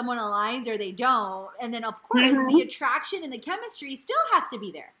quickly if someone aligns or they don't. And then of course the attraction and the chemistry still has to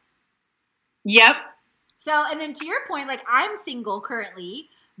be there. Yep. So, and then to your point, like I'm single currently,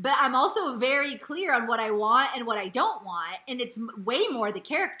 but I'm also very clear on what I want and what I don't want. And it's way more the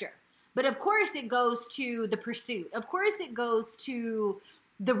character. But of course it goes to the pursuit. Of course it goes to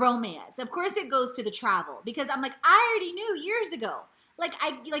the romance. Of course it goes to the travel, because I'm like, I already knew years ago.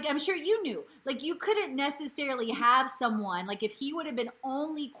 I'm sure you knew, like you couldn't necessarily have someone, like if he would have been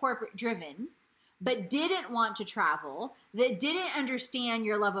only corporate driven, but didn't want to travel, that didn't understand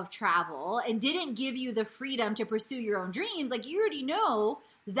your love of travel and didn't give you the freedom to pursue your own dreams, like you already know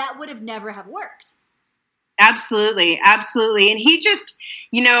that would have never have worked. Absolutely. Absolutely. And he just,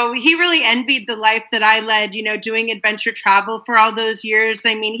 he really envied the life that I led, doing adventure travel for all those years.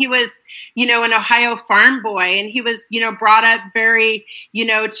 I mean, he was, an Ohio farm boy, and he was, brought up very,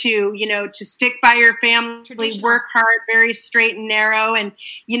 to stick by your family, work hard, very straight and narrow. And,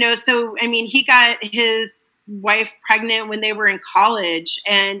 so, I mean, he got his wife pregnant when they were in college,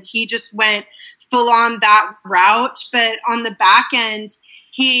 and he just went full on that route. But on the back end,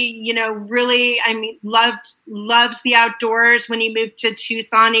 he, really, loves the outdoors. When he moved to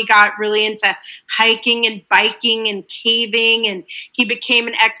Tucson, he got really into hiking and biking and caving, and he became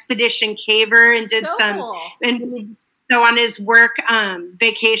an expedition caver and did cool. And so on his work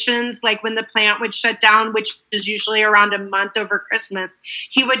vacations, like when the plant would shut down, which is usually around a month over Christmas,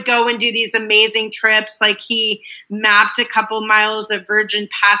 he would go and do these amazing trips. Like he mapped a couple miles of Virgin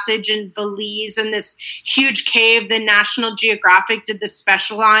Passage in Belize and this huge cave that National Geographic did the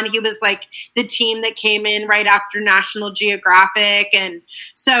special on. He was like the team that came in right after National Geographic. And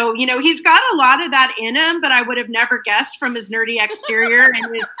so, he's got a lot of that in him, but I would have never guessed from his nerdy exterior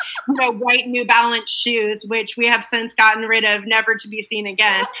and his, white New Balance shoes, which we have since gotten rid of, never to be seen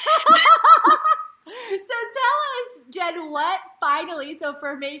again. So tell us, Jen, what finally, so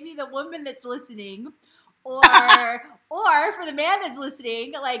for maybe the woman that's listening, or for the man that's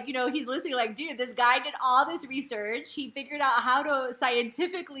listening, like, he's listening like, dude, this guy did all this research. He figured out how to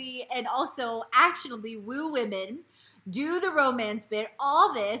scientifically and also actionably woo women, do the romance bit,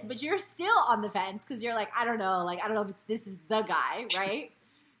 all this, but you're still on the fence because you're like, I don't know if this is the guy, right?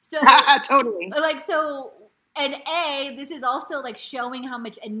 So totally. And this is also like showing how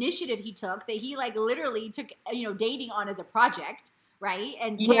much initiative he took, that he like literally took, dating on as a project, right?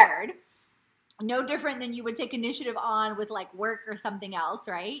 And cared. Yeah. No different than you would take initiative on with like work or something else,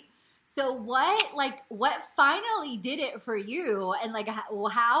 right? So what finally did it for you? And like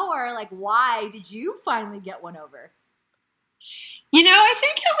how or like why did you finally get one over? I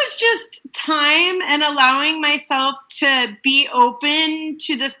think it was just time and allowing myself to be open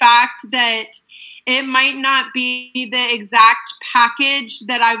to the fact that it might not be the exact package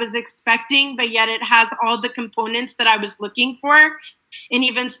that I was expecting, but yet it has all the components that I was looking for, and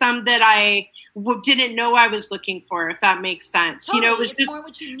even some that I didn't know I was looking for, if that makes sense. Totally. It was just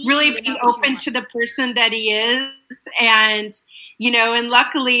really being open to the person that he is. And, and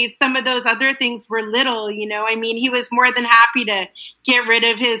luckily some of those other things were little, he was more than happy to get rid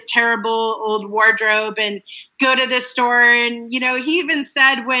of his terrible old wardrobe and go to the store. And, he even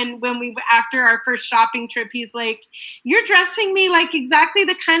said when we, after our first shopping trip, he's like, you're dressing me like exactly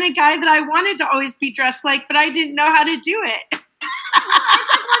the kind of guy that I wanted to always be dressed like, but I didn't know how to do it. It's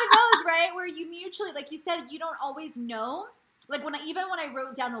like one of those, right, where you mutually, like you said, you don't always know. Like when I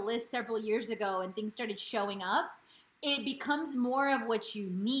wrote down the list several years ago and things started showing up, it becomes more of what you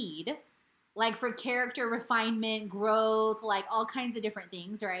need, like for character refinement, growth, like all kinds of different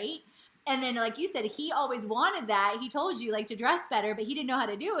things, right? And then, like you said, he always wanted that. He told you like to dress better, but he didn't know how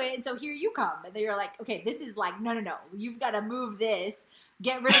to do it. And so here you come. And then you're like, okay, this is like, no. You've got to move this,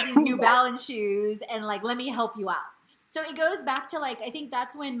 get rid of these New Balance shoes, and like, let me help you out. So it goes back to like, I think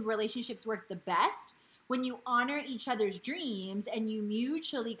that's when relationships work the best, when you honor each other's dreams and you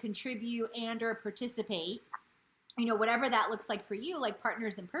mutually contribute and or participate, whatever that looks like for you, like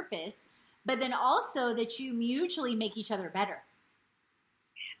partners in purpose, but then also that you mutually make each other better.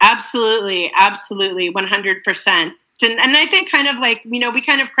 Absolutely. 100%. And I think kind of like, we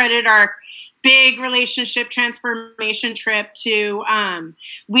kind of credit our big relationship transformation trip to,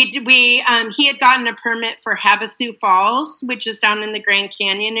 he had gotten a permit for Havasu Falls, which is down in the Grand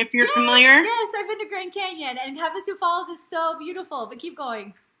Canyon, if you're familiar. Yes, I've been to Grand Canyon, and Havasu Falls is so beautiful, but keep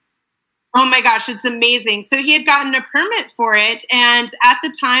going. Oh my gosh, it's amazing. So he had gotten a permit for it. And at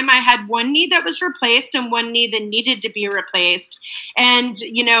the time I had one knee that was replaced and one knee that needed to be replaced. And,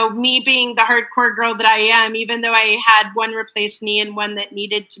 me being the hardcore girl that I am, even though I had one replaced knee and one that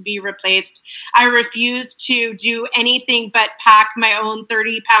needed to be replaced, I refused to do anything but pack my own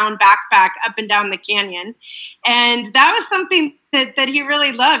 30-pound backpack up and down the canyon. And that was something that he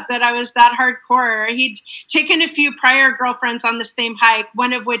really loved, that I was that hardcore. He'd taken a few prior girlfriends on the same hike,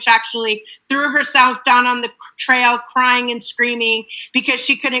 one of which actually threw herself down on the trail crying and screaming because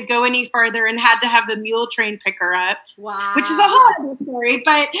she couldn't go any farther and had to have the mule train pick her up. Wow. Which is a whole other story,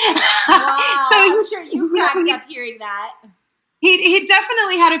 but wow. So I'm sure you cracked up hearing that. He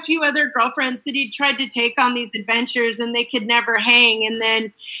definitely had a few other girlfriends that he'd tried to take on these adventures and they could never hang. And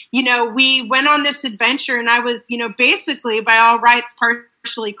then, we went on this adventure and I was, basically by all rights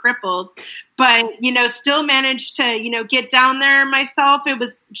partially crippled, but, still managed to, get down there myself. It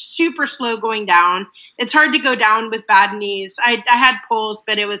was super slow going down. it's hard to go down with bad knees. I had pulls,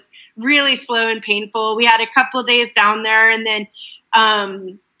 but it was really slow and painful. We had a couple of days down there and then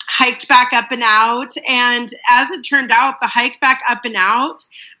hiked back up and out. And as it turned out, the hike back up and out,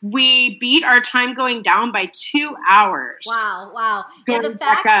 we beat our time going down by 2 hours. Wow. Yeah, the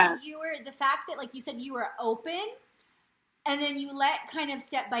fact that like you said, you were open and then you let kind of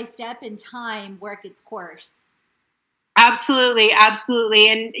step by step in time work its course. Absolutely.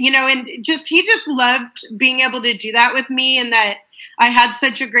 And, he just loved being able to do that with me, and that I had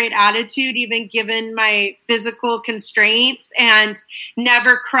such a great attitude, even given my physical constraints, and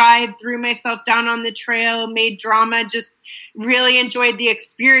never cried, threw myself down on the trail, made drama, just really enjoyed the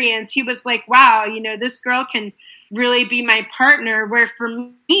experience. He was like, wow, this girl can really be my partner. Where for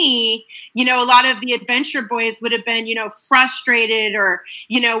me, a lot of the adventure boys would have been, frustrated or,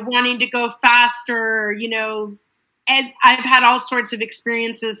 wanting to go faster, and I've had all sorts of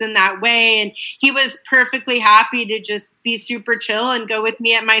experiences in that way. And he was perfectly happy to just be super chill and go with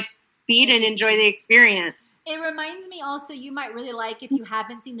me at my speed and enjoy the experience. It reminds me also, you might really like, if you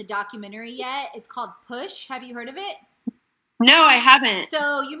haven't seen the documentary yet, it's called Push. Have you heard of it? No, I haven't.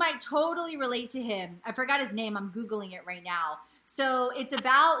 So you might totally relate to him. I forgot his name. I'm Googling it right now. So it's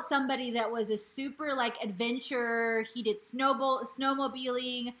about somebody that was a super adventurer. He did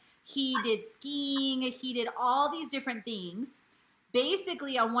snowmobiling. He did skiing. He did all these different things.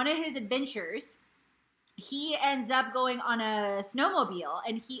 Basically, on one of his adventures, he ends up going on a snowmobile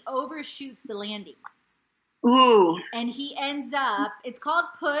and he overshoots the landing. Ooh. And he ends up, it's called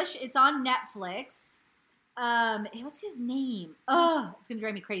Push. It's on Netflix. What's his name? Oh, it's going to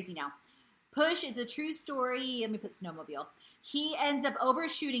drive me crazy now. Push, it's a true story. Let me put snowmobile. He ends up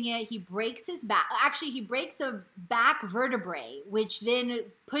overshooting it. He breaks his back. Actually, he breaks a back vertebrae, which then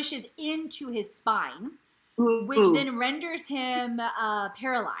pushes into his spine, which then renders him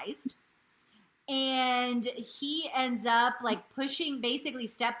paralyzed. And he ends up pushing basically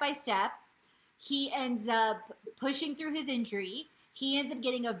step by step. He ends up pushing through his injury. He ends up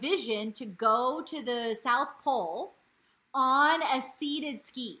getting a vision to go to the South Pole on a seated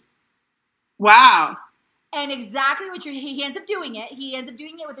ski. Wow. And exactly what he ends up doing it. He ends up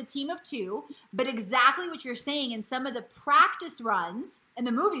doing it with a team of 2. But exactly what you're saying in some of the practice runs, and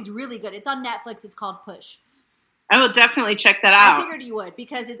the movie's really good. It's on Netflix. It's called Push. I will definitely check that out. I figured you would,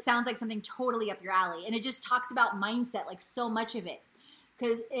 because it sounds like something totally up your alley. And it just talks about mindset, so much of it.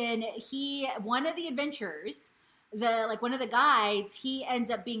 Because one of the adventurers, one of the guides, he ends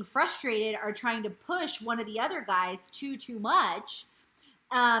up being frustrated or trying to push one of the other guys too much.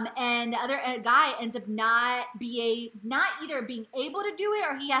 And the other guy ends up not either being able to do it,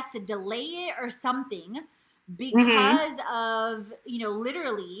 or he has to delay it or something because of,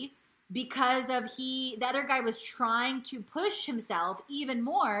 literally because of the other guy was trying to push himself even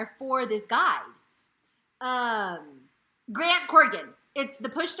more for this guide. Grant Corrigan. It's the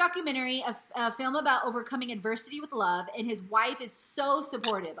Push documentary, a film about overcoming adversity with love, and his wife is so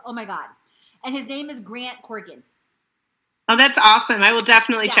supportive. Oh my God. And his name is Grant Corrigan. Oh, that's awesome. I will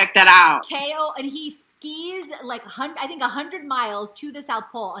definitely check that out. And he skis 100 miles to the South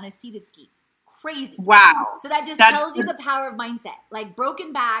Pole on a seated ski. Crazy. Wow. So that just tells you the power of mindset.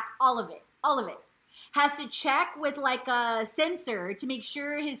 Broken back, all of it. Has to check with a sensor to make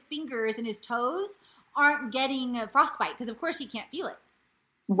sure his fingers and his toes aren't getting frostbite, because of course he can't feel it.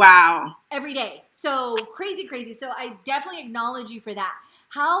 Wow. Every day. So crazy. So I definitely acknowledge you for that.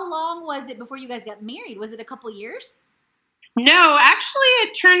 How long was it before you guys got married? Was it a couple years? No, actually,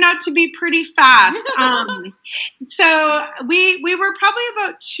 it turned out to be pretty fast. So we were probably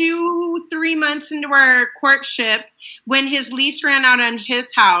about 2-3 months into our courtship when his lease ran out on his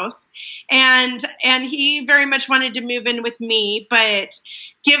house, and he very much wanted to move in with me, but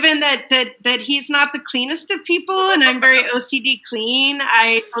given that he's not the cleanest of people and I'm very OCD clean,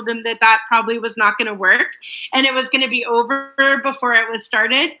 I told him that probably was not going to work and it was going to be over before it was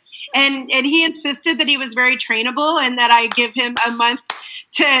started. And he insisted that he was very trainable and that I give him a month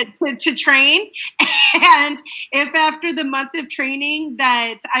to train. And if after the month of training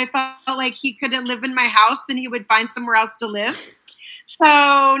that I felt like he couldn't live in my house, then he would find somewhere else to live.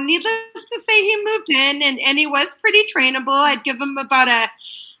 So needless to say, he moved in and he was pretty trainable. I'd give him about a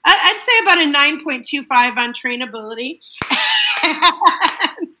 9.25 on trainability.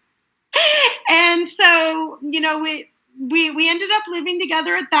 And so, we ended up living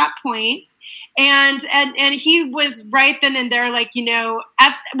together at that point, and he was right then and there,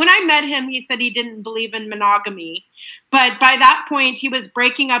 when I met him, he said he didn't believe in monogamy, but by that point he was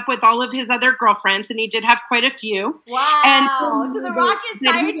breaking up with all of his other girlfriends, and he did have quite a few. Wow. And so the rocket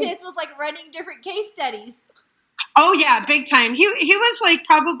scientist was running different case studies. Oh yeah, big time. He was like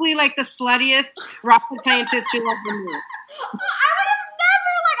probably like the sluttiest rocket scientist you'll ever meet. I would have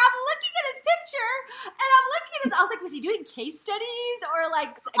never, like, I'm looking at his picture and I'm looking at this. I was like, was he doing case studies or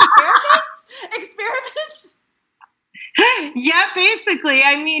like experiments? Yeah, basically.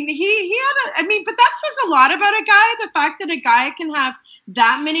 I mean, but that says a lot about a guy. The fact that a guy can have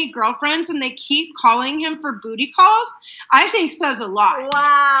that many girlfriends and they keep calling him for booty calls, I think says a lot.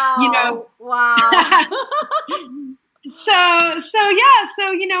 Wow. You know? Wow. So yeah,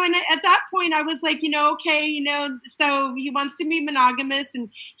 so, you know, and at that point I was like, you know, okay, you know, so he wants to be monogamous and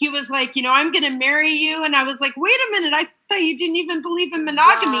he was like, you know, I'm going to marry you. And I was like, wait a minute, I thought you didn't even believe in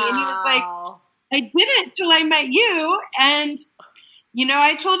monogamy. Wow. And he was like, I didn't till I met you. And, you know,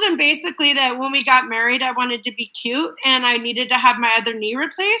 I told him basically that when we got married, I wanted to be cute and I needed to have my other knee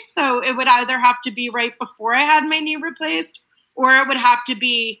replaced. So it would either have to be right before I had my knee replaced or it would have to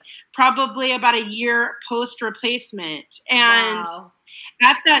be probably about a year post replacement. And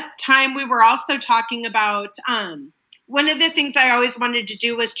at that time, we were also talking about one of the things I always wanted to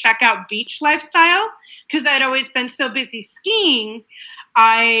do was check out beach lifestyle because I'd always been so busy skiing.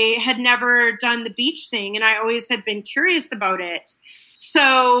 I had never done the beach thing and I always had been curious about it.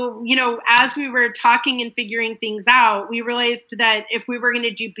 So, you know, as we were talking and figuring things out, we realized that if we were going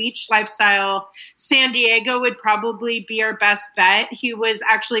to do beach lifestyle, San Diego would probably be our best bet. He was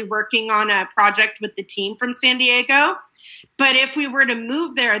actually working on a project with the team from San Diego. But if we were to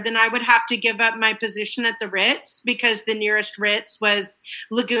move there, then I would have to give up my position at the Ritz because the nearest Ritz was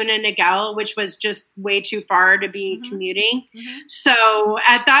Laguna Niguel, which was just way too far to be commuting. So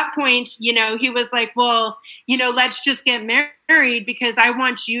at that point, you know, he was like, well, you know, let's just get married because I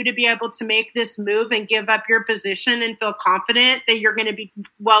want you to be able to make this move and give up your position and feel confident that you're going to be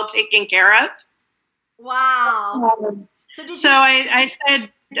well taken care of. Wow. So I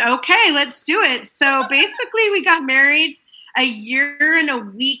said, okay, let's do it. So basically we got married a year and a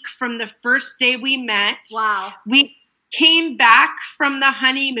week from the first day we met. Wow. We came back from the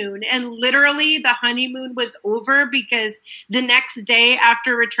honeymoon and literally the honeymoon was over because the next day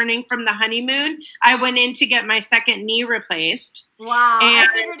after returning from the honeymoon, I went in to get my second knee replaced. Wow. And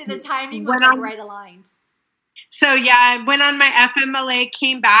I figured the timing was like right aligned. So yeah, I went on my FMLA,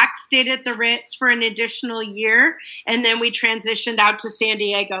 came back, stayed at the Ritz for an additional year, and then we transitioned out to San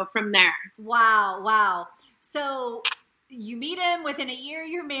Diego from there. Wow. So you meet him, within a year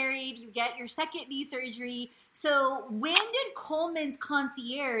you're married, you get your second knee surgery. So when did Coleman's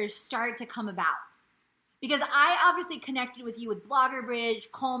Concierge start to come about? Because I obviously connected with you with Blogger Bridge,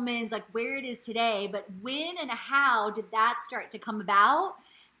 Coleman's, like where it is today, but when and how did that start to come about?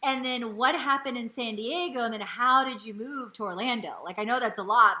 And then what happened in San Diego? And then how did you move to Orlando? Like, I know that's a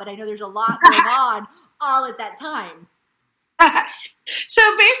lot, but I know there's a lot going on all at that time. So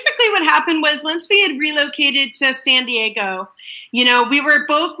basically what happened was once we had relocated to San Diego, you know, we were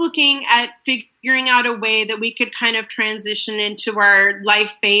both looking at figuring out a way that we could kind of transition into our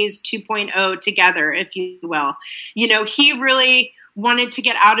life phase 2.0 together, if you will. You know, he really wanted to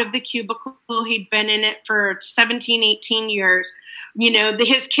get out of the cubicle. He'd been in it for 17, 18 years. You know,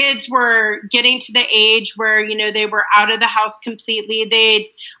 his kids were getting to the age where, you know, they were out of the house completely.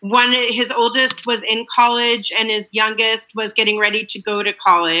 His oldest was in college and his youngest was getting ready to go to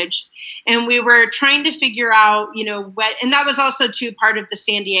college. And we were trying to figure out, you know, and that was also too part of the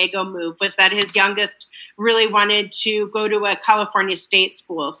San Diego move was that his youngest really wanted to go to a California state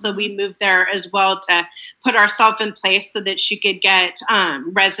school. So we moved there as well to put ourselves in place so that she could get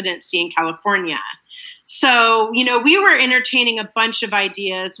residency in California. So, you know, we were entertaining a bunch of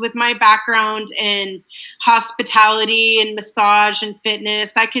ideas. With my background in hospitality and massage and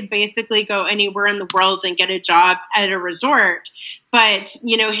fitness, I could basically go anywhere in the world and get a job at a resort. But,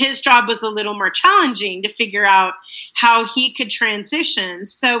 you know, his job was a little more challenging to figure out how he could transition.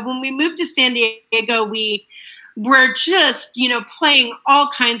 So when we moved to San Diego, we were just, you know, playing all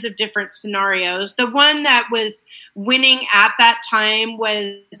kinds of different scenarios. The one that was winning at that time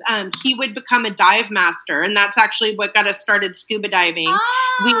was he would become a dive master, and that's actually what got us started scuba diving.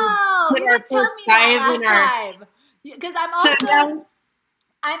 Oh, you didn't tell me that last time. Because I'm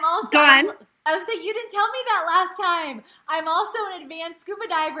also go on. I was saying, you didn't tell me that last time. I'm also an advanced scuba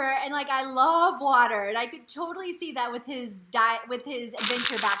diver, and like I love water, and I could totally see that with his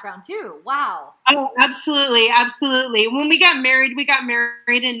adventure background too. Wow. Oh, absolutely, absolutely. When we got married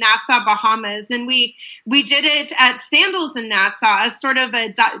in Nassau, Bahamas, and we did it at Sandals in Nassau as sort of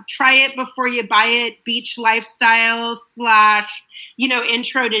a try it before you buy it beach lifestyle / you know,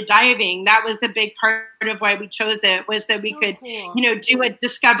 intro to diving. That was a big part of why we chose it, was that we could, you know, do a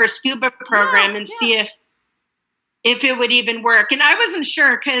Discover Scuba program and see if if it would even work. And I wasn't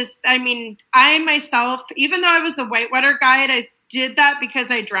sure because, I mean, I myself, even though I was a whitewater guide, I did that because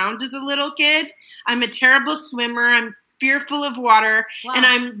I drowned as a little kid. I'm a terrible swimmer. I'm fearful of water. Wow. And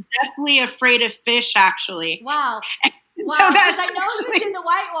I'm definitely afraid of fish, actually. Wow. Wow, because I know you did the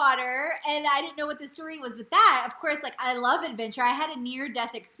whitewater, and I didn't know what the story was with that. Of course, like, I love adventure. I had a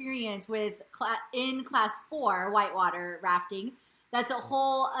near-death experience with in class 4 whitewater rafting. That's a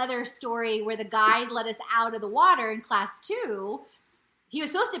whole other story where the guide let us out of the water in class 2. He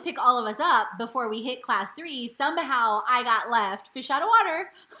was supposed to pick all of us up before we hit class 3. Somehow I got left fish out of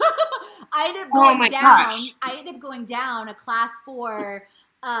water. I ended up going down. Gosh. I ended up going down a class 4.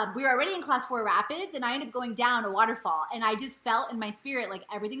 We were already in class 4 rapids, and I ended up going down a waterfall. And I just felt in my spirit like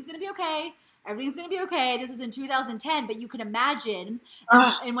everything's going to be okay. Everything's going to be okay. This was in 2010, but you can imagine.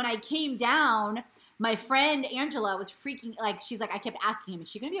 And when I came down, my friend Angela was freaking, like, she's like, I kept asking him, is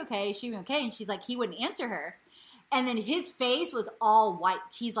she going to be okay? Is she going to be okay? And she's like, he wouldn't answer her. And then his face was all white.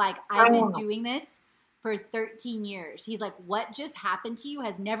 He's like, I've been doing this for 13 years. He's like, what just happened to you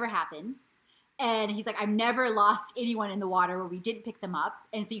has never happened. And he's like, I've never lost anyone in the water where we didn't pick them up.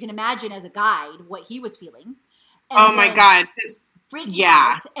 And so you can imagine as a guide what he was feeling. And oh my God. Freaking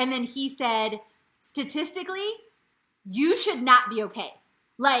out. And then he said, statistically, you should not be okay.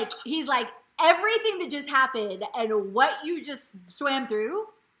 Like, he's like, everything that just happened and what you just swam through,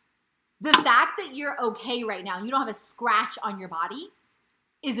 the fact that you're okay right now, you don't have a scratch on your body,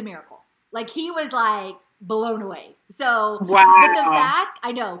 is a miracle. Like, he was like blown away. So, wow. But the fact,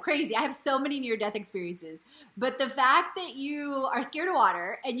 I know, crazy. I have so many near-death experiences. But the fact that you are scared of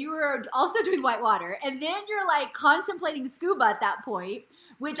water and you were also doing whitewater, and then you're like contemplating scuba at that point,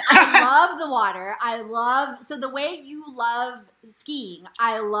 which I love the water. So the way you love skiing,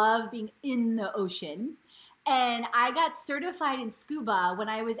 I love being in the ocean. And I got certified in scuba when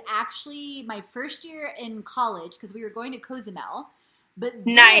I was actually my first year in college because we were going to Cozumel. But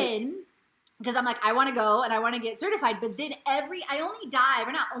then, because I'm like, I want to go and I want to get certified. But then I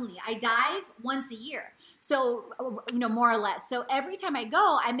dive once a year. So, more or less. So every time I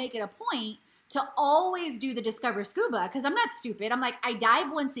go, I make it a point to always do the Discover Scuba because I'm not stupid. I'm like, I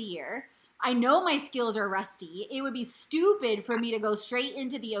dive once a year. I know my skills are rusty. It would be stupid for me to go straight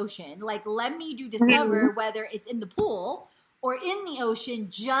into the ocean. Like, let me do Discover, whether it's in the pool or in the ocean,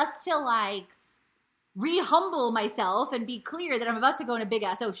 just to like re-humble myself and be clear that I'm about to go in a big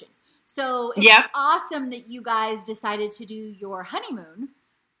ass ocean. So it's awesome that you guys decided to do your honeymoon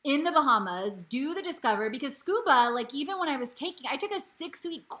in the Bahamas, do the Discover, because scuba, like, even when I took a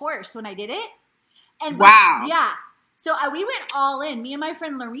 6-week course when I did it. And wow. Yeah. So we went all in. Me and my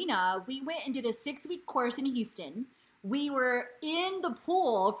friend Lorena, we went and did a 6-week course in Houston. We were in the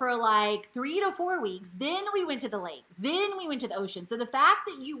pool for like 3 to 4 weeks. Then we went to the lake. Then we went to the ocean. So the fact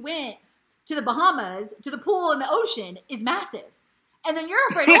that you went to the Bahamas, to the pool and the ocean is massive. And then you're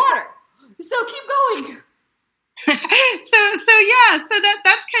afraid of water. So keep going. So that's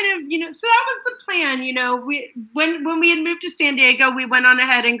kind of, so that was the plan. When we had moved to San Diego, we went on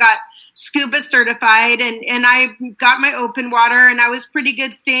ahead and got scuba certified, and I got my open water, and I was pretty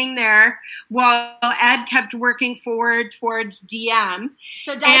good staying there while Ed kept working forward towards DM.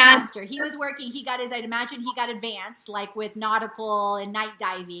 So dive master, he was working. I'd imagine he got advanced, like with nautical and night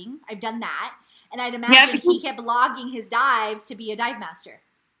diving. I've done that, and I'd imagine he kept logging his dives to be a dive master.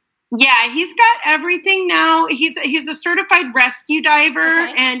 Yeah, he's got everything now. He's a certified rescue diver,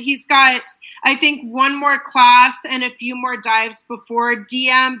 and he's got, I think, one more class and a few more dives before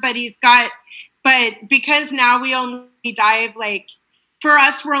DM, but because now we only dive, like, for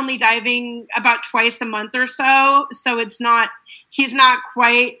us, we're only diving about twice a month or so. So he's not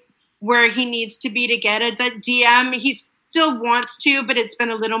quite where he needs to be to get a DM. He still wants to, but it's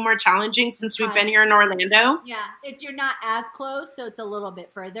been a little more challenging since we've been here in Orlando. Yeah, you're not as close, so it's a little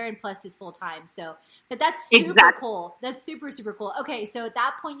bit further, and plus he's full time. So, but that's super cool. That's super, super cool. Okay, so at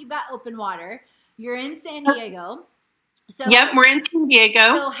that point you got open water. You're in San Diego. So we're in San Diego.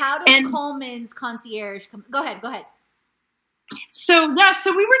 So how does Coleman's concierge come? Go ahead. So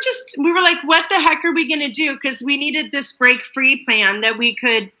we were like, what the heck are we going to do? Because we needed this break-free plan that we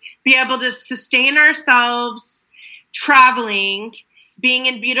could be able to sustain ourselves traveling, being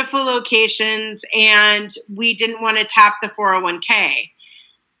in beautiful locations, and we didn't want to tap the 401k.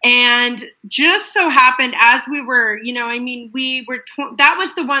 And just so happened as we were, that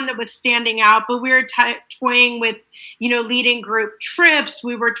was the one that was standing out, but we were toying with, leading group trips.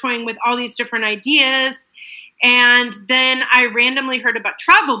 We were toying with all these different ideas. And then I randomly heard about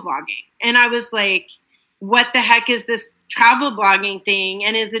travel blogging. And I was like, what the heck is this travel blogging thing,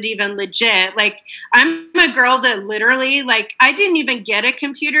 and is it even legit? Like, I'm a girl that literally, like, I didn't even get a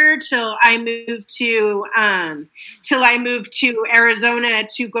computer till I moved to Arizona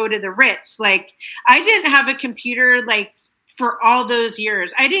to go to the Ritz. Like, I didn't have a computer like for all those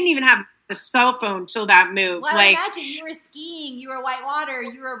years. I didn't even have a cell phone till that move. Well, like, imagine you were skiing, you were whitewater,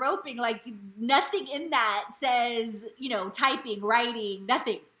 you were roping. Like, nothing in that says, typing, writing,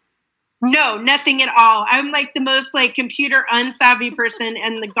 nothing. No, nothing at all. I'm like the most like computer unsavvy person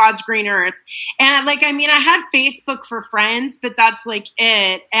in the God's green earth. And like, I mean, I had Facebook for friends, but that's like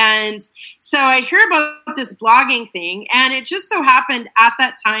it. And so I hear about this blogging thing, and it just so happened at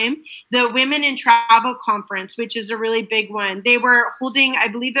that time, the Women in Travel Conference, which is a really big one, they were holding, I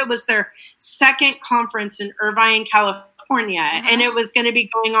believe it was their second conference in Irvine, California. And it was going to be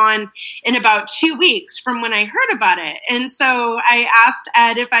going on in about 2 weeks from when I heard about it. And so I asked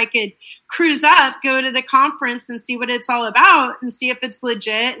Ed if I could cruise up, go to the conference and see what it's all about and see if it's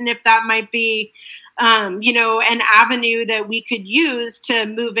legit and if that might be, an avenue that we could use to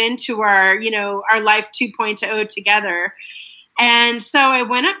move into our Life 2.0 together. And so I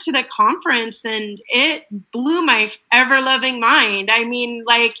went up to the conference and it blew my ever-loving mind. I mean,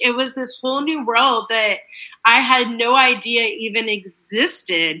 like, it was this whole new world that I had no idea even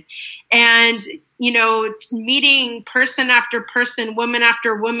existed. And, meeting person after person, woman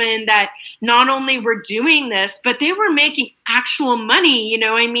after woman that not only were doing this, but they were making actual money.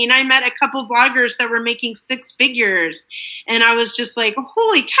 I met a couple bloggers that were making 6 figures. And I was just like,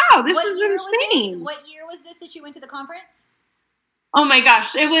 holy cow, this is insane. What year was this that you went to the conference? Oh my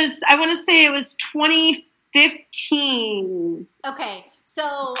gosh, I want to say it was 2015. Okay,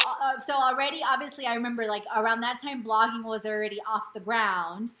 so already, obviously, I remember like around that time, blogging was already off the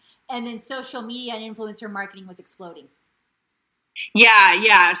ground, and then social media and influencer marketing was exploding.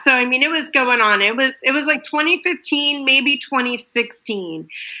 Yeah. So, it was going on. It was like 2015, maybe 2016.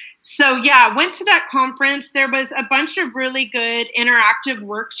 So yeah, I went to that conference. There was a bunch of really good interactive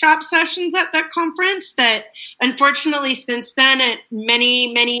workshop sessions at that conference that unfortunately since then at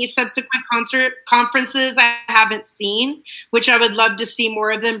many subsequent conferences I haven't seen, which I would love to see more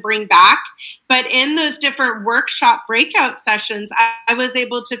of them bring back. But in those different workshop breakout sessions, I was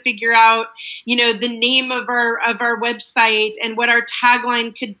able to figure out, the name of our website and what our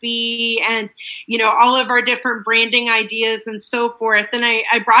tagline could be and, all of our different branding ideas and so forth. And I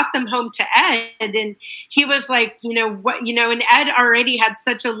brought them home to Ed and he was like, and Ed already had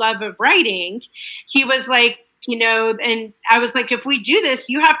such a love of writing. He was like, and I was like, if we do this,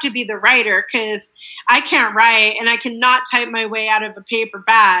 you have to be the writer because I can't write and I cannot type my way out of a paper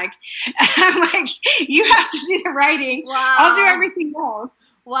bag. I'm like, you have to do the writing. Wow. I'll do everything else.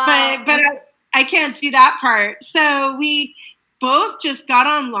 Wow. But I can't do that part. So we both just got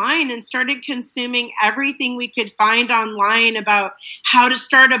online and started consuming everything we could find online about how to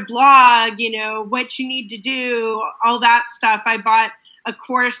start a blog, what you need to do, all that stuff. I bought a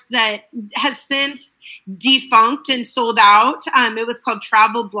course that has since defunct and sold out. It was called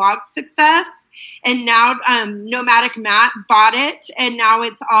Travel Blog Success. And now Nomadic Matt bought it. And now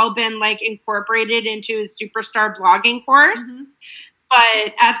it's all been like incorporated into his Superstar blogging course. Mm-hmm.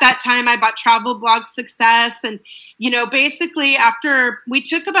 But at that time, I bought Travel Blog Success. And, basically after we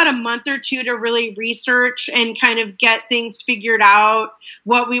took about a month or two to really research and kind of get things figured out,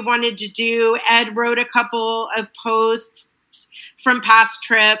 what we wanted to do. Ed wrote a couple of posts from past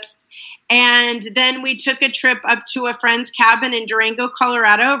trips. And then we took a trip up to a friend's cabin in Durango,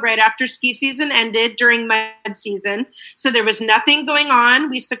 Colorado, right after ski season ended during mud season. So there was nothing going on.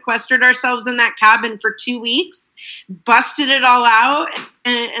 We sequestered ourselves in that cabin for 2 weeks, busted it all out,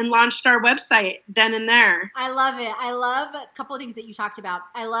 and launched our website then and there. I love it. I love a couple of things that you talked about.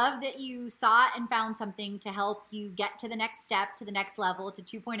 I love that you sought and found something to help you get to the next step, to the next level, to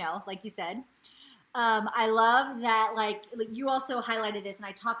 2.0, like you said. I love that, like you also highlighted this, and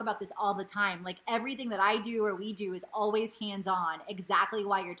I talk about this all the time. Like everything that I do or we do is always hands-on, exactly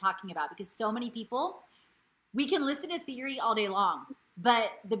why you're talking about, because so many people, we can listen to theory all day long,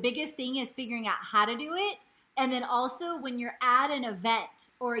 but the biggest thing is figuring out how to do it. And then also when you're at an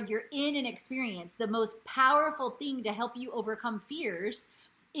event or you're in an experience, the most powerful thing to help you overcome fears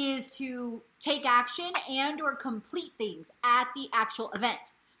is to take action and or complete things at the actual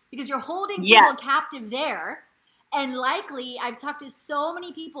event. Because you're holding people captive there. And likely, I've talked to so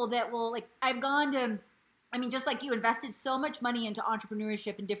many people that will, like, I've gone to, just like you, invested so much money into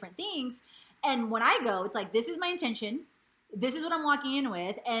entrepreneurship and different things. And when I go, it's like, this is my intention. This is what I'm walking in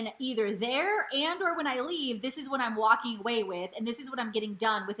with. And either there and or when I leave, this is what I'm walking away with. And this is what I'm getting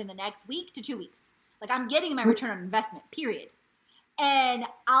done within the next week to 2 weeks. Like, I'm getting my return on investment, period. And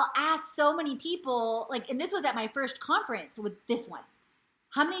I'll ask so many people, like, and this was at my first conference with this one.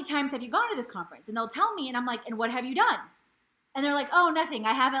 How many times have you gone to this conference? And they'll tell me, and I'm like, and what have you done? And they're like, oh, nothing.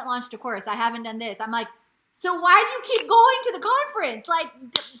 I haven't launched a course. I haven't done this. I'm like, so why do you keep going to the conference? Like,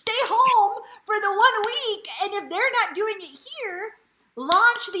 stay home for the 1 week. And if they're not doing it here,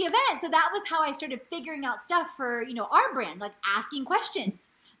 launch the event. So that was how I started figuring out stuff for, our brand, like asking questions.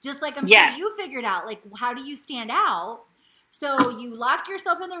 Just like I'm sure you figured out, like, how do you stand out? So you locked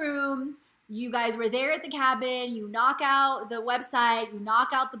yourself in the room. You guys were there at the cabin. You knock out the website. You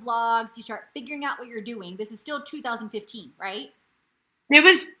knock out the blogs. You start figuring out what you're doing. This is still 2015, right? It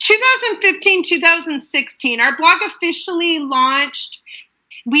was 2015, 2016. Our blog officially launched.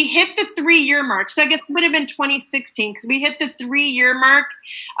 We hit the 3-year mark. So I guess it would have been 2016 because we hit the 3-year mark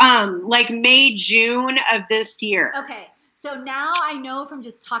like May, June of this year. Okay. So now I know from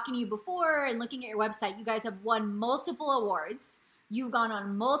just talking to you before and looking at your website, you guys have won multiple awards. You've gone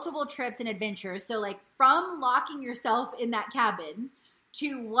on multiple trips and adventures. So like from locking yourself in that cabin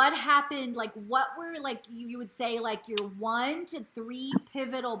to what happened, like what were like you would say like your 1 to 3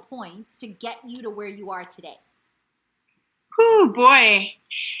 pivotal points to get you to where you are today? Oh boy.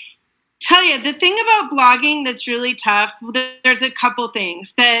 Tell you, the thing about blogging that's really tough, there's a couple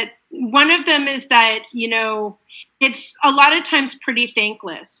things. That one of them is that, it's a lot of times pretty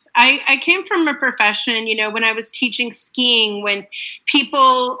thankless. I came from a profession, when I was teaching skiing, when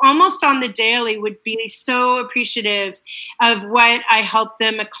people almost on the daily would be so appreciative of what I helped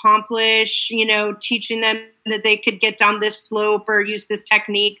them accomplish, teaching them that they could get down this slope or use this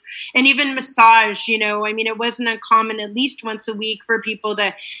technique. And even massage, it wasn't uncommon at least once a week for people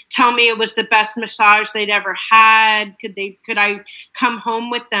to tell me it was the best massage they'd ever had. Could I come home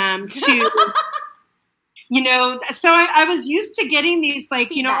with them to... So I was used to getting these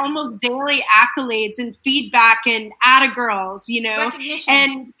feedback. Almost daily accolades and feedback and attagirls,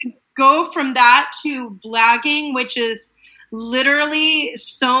 and go from that to blogging, which is literally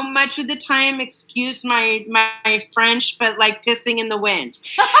so much of the time, excuse my French, but like pissing in the wind.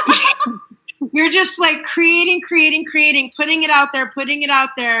 You're just like creating, putting it out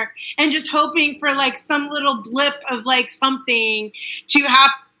there, and just hoping for like some little blip of like something to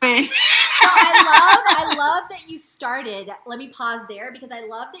happen. So I love that you started. Let me pause there because I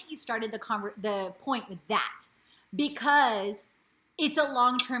love that you started the point with that because it's a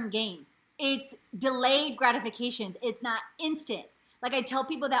long-term game. It's delayed gratifications. It's not instant. Like I tell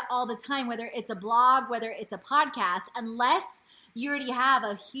people that all the time, whether it's a blog, whether it's a podcast, unless you already have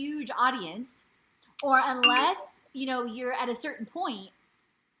a huge audience or unless, you're at a certain point,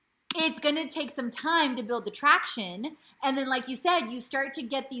 it's going to take some time to build the traction. And then, like you said, you start to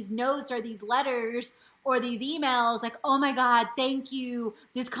get these notes or these letters or these emails like, oh my God, thank you.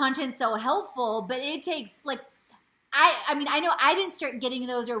 This content's so helpful. But it takes I know I didn't start getting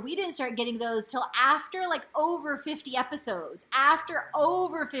those or we didn't start getting those till after like over 50 episodes, after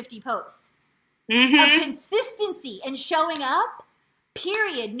over 50 posts of consistency and showing up,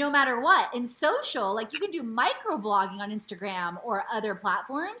 period, no matter what. And social, like you can do microblogging on Instagram or other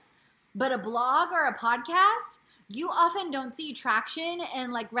platforms. But a blog or a podcast, you often don't see traction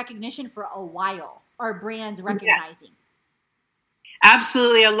and like recognition for a while or brands recognizing. Yeah.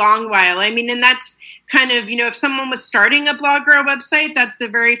 Absolutely a long while. And that's kind of, if someone was starting a blog or a website, that's the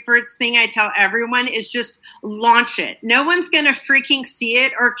very first thing I tell everyone is just launch it. No one's going to freaking see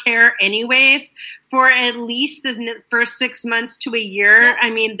it or care anyways for at least the first 6 months to a year.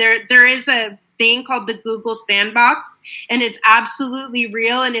 Yeah. There is a thing called the Google Sandbox, and it's absolutely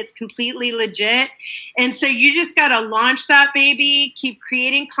real and it's completely legit. And so you just got to launch that baby, keep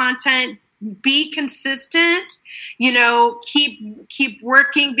creating content, be consistent, keep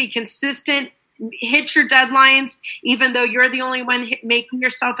working, be consistent, hit your deadlines, even though you're the only one making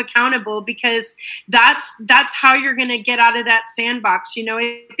yourself accountable, because that's how you're going to get out of that sandbox.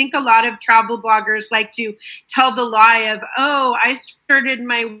 I think a lot of travel bloggers like to tell the lie of, oh, I started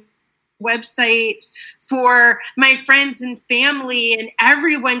my website for my friends and family and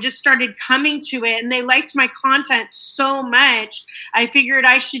everyone just started coming to it and they liked my content so much. I figured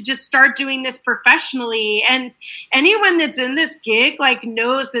I should just start doing this professionally. And anyone that's in this gig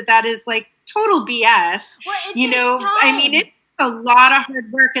knows that is total BS. Well, it takes time. It's a lot of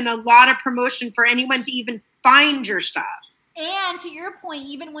hard work and a lot of promotion for anyone to even find your stuff. And to your point,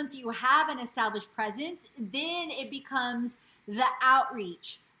 even once you have an established presence, then it becomes the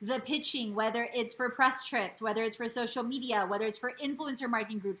outreach, the pitching, whether it's for press trips, whether it's for social media, whether it's for influencer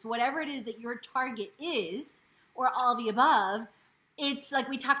marketing groups, whatever it is that your target is, or all the above. It's like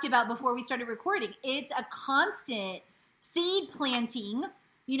we talked about before we started recording. It's a constant seed planting,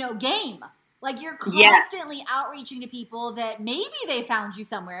 game. Like you're Yes. constantly outreaching to people that maybe they found you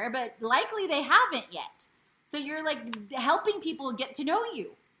somewhere, but likely they haven't yet. So you're like helping people get to know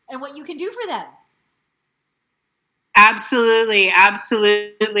you and what you can do for them. Absolutely.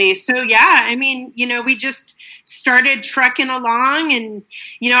 Absolutely. So yeah, I mean, we just started trucking along, and,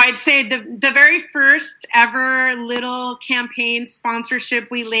 I'd say the very first ever little campaign sponsorship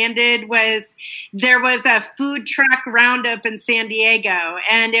we landed there was a food truck roundup in San Diego.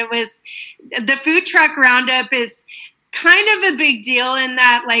 And the food truck roundup is kind of a big deal in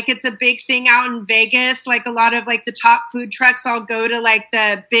that, like, it's a big thing out in Vegas. Like, a lot of, like, the top food trucks all go to, like,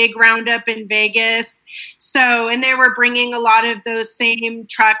 the big roundup in Vegas. So, and they were bringing a lot of those same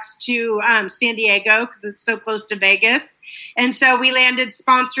trucks to San Diego because it's so close to Vegas. And so we landed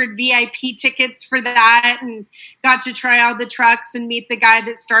sponsored VIP tickets for that and got to try all the trucks and meet the guy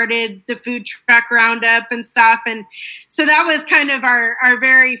that started the food truck roundup and stuff. And so that was kind of our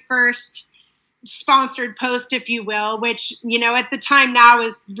very first sponsored post, if you will, which, at the time now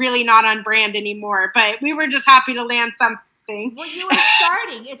is really not on brand anymore, but we were just happy to land something. Well, you were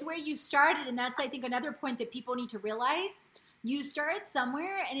starting. It's where you started. And that's, I think, another point that people need to realize. You start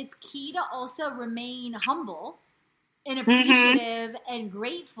somewhere, and it's key to also remain humble and appreciative and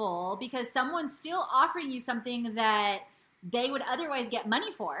grateful, because someone's still offering you something that they would otherwise get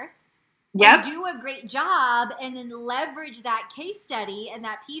money for. Yep. Do a great job and then leverage that case study and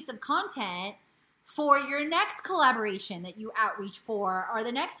that piece of content for your next collaboration that you outreach for, or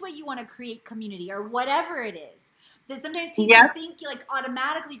the next way you want to create community, or whatever it is. That sometimes people think you like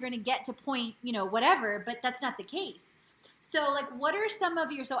automatically you're going to get to point, whatever, but that's not the case. So like, what are some of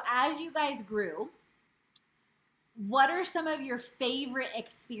so as you guys grew, what are some of your favorite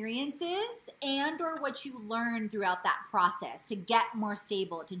experiences and or what you learned throughout that process to get more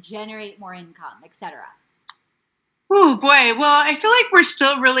stable, to generate more income, etc.? Oh boy. Well, I feel like we're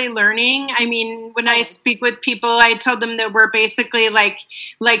still really learning. I mean, when I speak with people, I tell them that we're basically like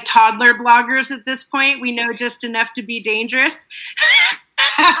toddler bloggers at this point. We know just enough to be dangerous.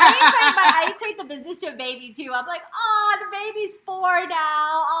 I equate the business to a baby too. I'm like, the baby's 4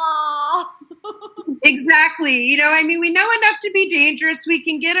 now. Exactly. We know enough to be dangerous. We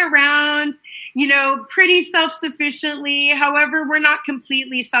can get around, pretty self-sufficiently. However, we're not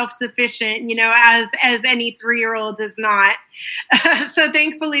completely self-sufficient, as any 3-year-old is not. So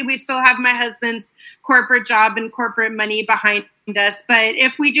thankfully, we still have my husband's corporate job and corporate money behind us. But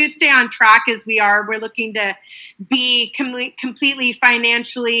if we do stay on track as we are, we're looking to be completely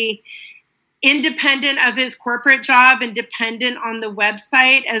financially independent of his corporate job and dependent on the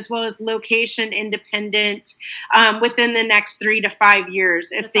website, as well as location independent within the next 3 to 5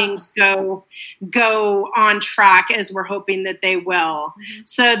 years, if That's things awesome. go on track as we're hoping that they will. Mm-hmm.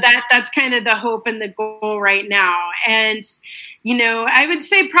 So that's kind of the hope and the goal right now. And I would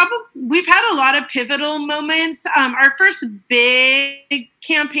say probably we've had a lot of pivotal moments. Our first big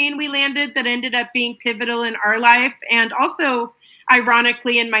campaign we landed that ended up being pivotal in our life, and also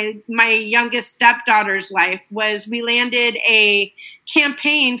ironically in my youngest stepdaughter's life, was we landed a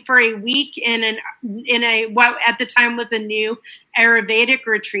campaign for a week in a what at the time was a new Ayurvedic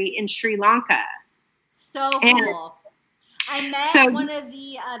retreat in Sri Lanka. So cool. I met one of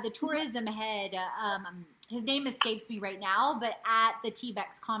the tourism head. His name escapes me right now, but at the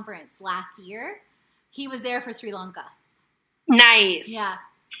TBEX conference last year, he was there for Sri Lanka. Nice. Yeah.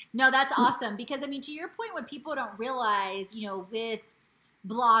 No, that's awesome. Because, to your point, what people don't realize, with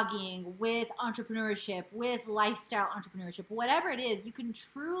blogging, with entrepreneurship, with lifestyle entrepreneurship, whatever it is, you can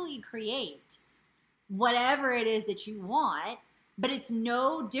truly create whatever it is that you want, but it's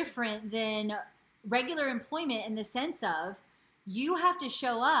no different than regular employment in the sense of you have to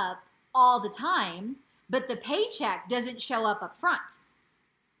show up all the time, but the paycheck doesn't show up front.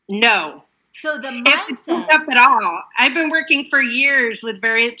 No. So the mindset up at all. I've been working for years with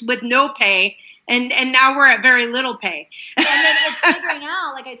no pay, and now we're at very little pay. And then it's figuring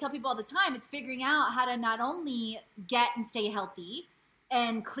out, like I tell people all the time, it's figuring out how to not only get and stay healthy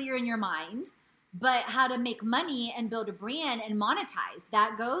and clear in your mind, but how to make money and build a brand and monetize.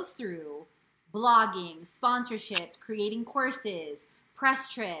 That goes through blogging, sponsorships, creating courses,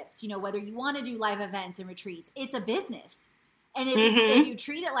 press trips, whether you want to do live events and retreats. It's a business. And if you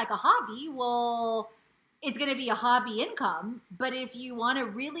treat it like a hobby, well, it's going to be a hobby income. But if you want to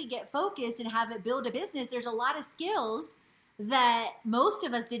really get focused and have it build a business, there's a lot of skills that most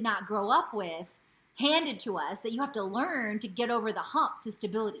of us did not grow up with handed to us that you have to learn to get over the hump to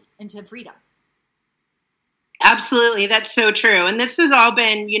stability and to freedom. Absolutely. That's so true. And this has all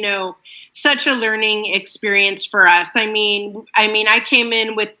been, such a learning experience for us. I mean, I came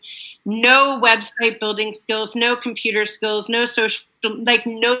in with, no website building skills, no computer skills, no social, like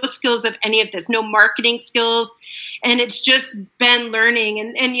no skills of any of this, no marketing skills. And it's just been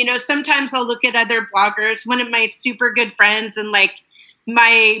learning. And you know, sometimes I'll look at other bloggers. One of my super good friends and like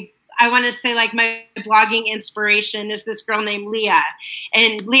I want to say like my blogging inspiration is this girl named Leah.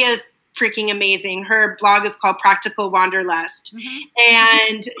 And Leah's freaking amazing. Her blog is called Practical Wanderlust.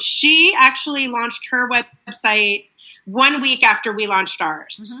 And she actually launched her website 1 week after we launched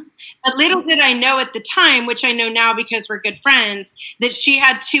ours. But little did I know at the time, which I know now because we're good friends, that she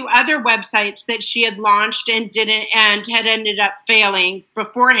had 2 other websites that she had launched and had ended up failing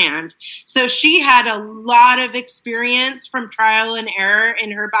beforehand. So she had a lot of experience from trial and error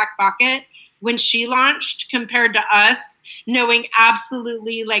in her back pocket when she launched compared to us knowing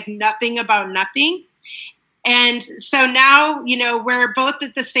absolutely like nothing about nothing. And so now, you know, we're both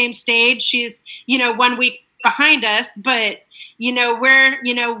at the same stage. She's, you know, 1 week behind us, but you know,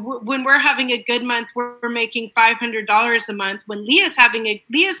 when we're having a good month, we're making $500 a month. When Leah's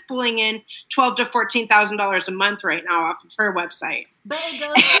pulling in $12,000 to $14,000 a month right now off of her website. But it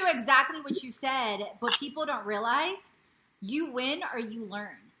goes to exactly what you said. But people don't realize you win or you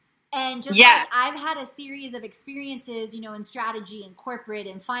learn. And just like I've had a series of experiences, you know, in strategy and corporate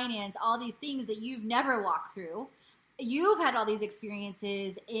and finance, all these things that you've never walked through. You've had all these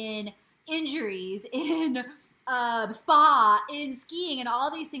experiences in injuries, in spa, in skiing, and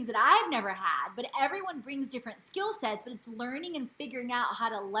all these things that I've never had. But everyone brings different skill sets, but it's learning and figuring out how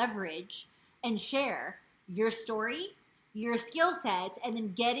to leverage and share your story, your skill sets, and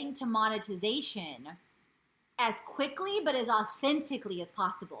then getting to monetization as quickly but as authentically as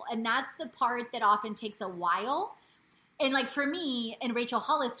possible. And that's the part that often takes a while. And like for me, and Rachel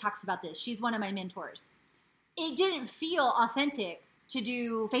Hollis talks about this, she's one of my mentors. It didn't feel authentic to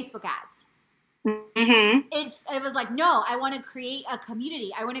do Facebook ads. It was like, no, I want to create a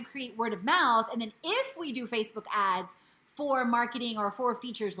community. I want to create word of mouth. And then if we do Facebook ads for marketing or for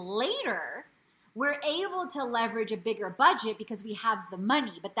features later, we're able to leverage a bigger budget because we have the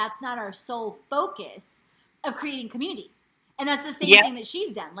money. But that's not our sole focus of creating community. And that's the same thing that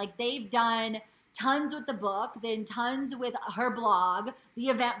she's done. Like they've done tons with the book, then tons with her blog, the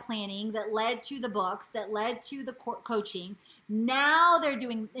event planning that led to the books, that led to the coaching. Now they're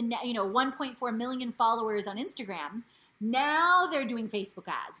doing, you know, 1.4 million followers on Instagram. Now they're doing Facebook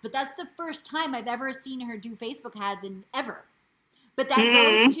ads. But that's the first time I've ever seen her do Facebook ads in ever. But that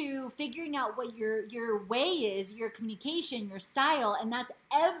goes to figuring out what your way is, your communication, your style. And that's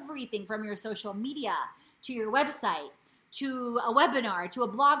everything from your social media to your website, to a webinar, to a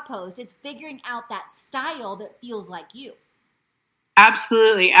blog post. It's figuring out that style that feels like you.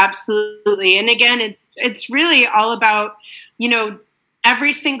 Absolutely. Absolutely. And again, it's really all about, you know,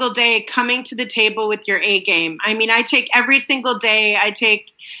 every single day coming to the table with your A game. I mean, I take every single day, I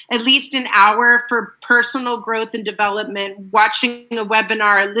take at least an hour for personal growth and development, watching a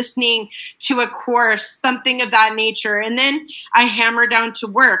webinar, listening to a course, something of that nature. And then I hammer down to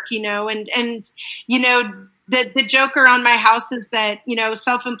work, you know, and you know, the joke around my house is that, you know,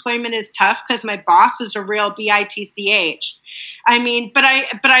 self-employment is tough because my boss is a real bitch. I mean, but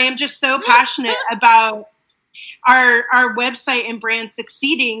I am just so passionate about our website and brand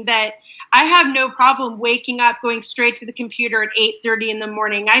succeeding that I have no problem waking up, going straight to the computer at 8:30 in the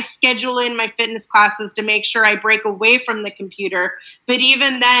morning. I schedule in my fitness classes to make sure I break away from the computer. But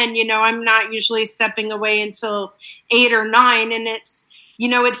even then, you know, I'm not usually stepping away until 8 or 9. And it's, you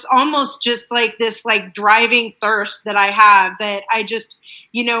know, it's almost just like this like driving thirst that I have that I just,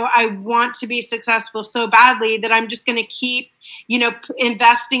 you know, I want to be successful so badly that I'm just going to keep, you know,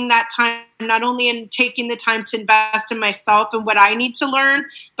 investing that time, not only in taking the time to invest in myself and what I need to learn,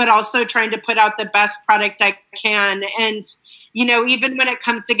 but also trying to put out the best product I can. And, you know, even when it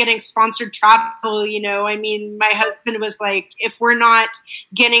comes to getting sponsored travel, you know, I mean, my husband was like, if we're not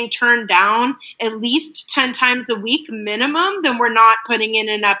getting turned down at least 10 times a week minimum, then we're not putting in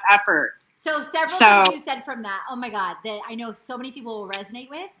enough effort. So several things you said from that, oh my God, that I know so many people will resonate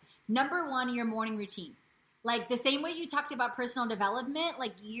with. Number one, your morning routine. Like the same way you talked about personal development,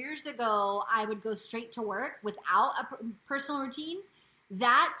 like years ago, I would go straight to work without a personal routine.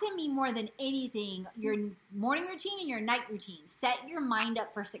 That to me, more than anything, your morning routine and your night routine, set your mind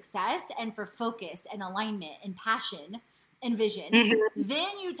up for success and for focus and alignment and passion and vision.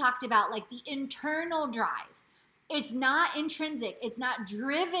 Then you talked about like the internal drive. It's not intrinsic. It's not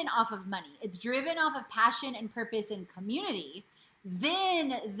driven off of money. It's driven off of passion and purpose and community.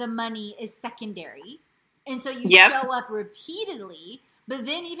 Then the money is secondary. And so you show up repeatedly. But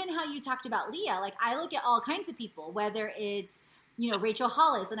then even how you talked about Leah, like I look at all kinds of people, whether it's, Rachel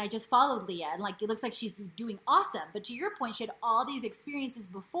Hollis, and I just followed Leah, and like it looks like she's doing awesome. But to your point, she had all these experiences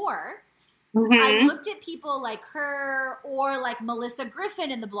before. I looked at people like her, or like Melissa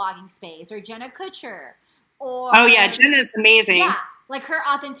Griffin in the blogging space, or Jenna Kutcher, or Jenna's amazing. Yeah, like her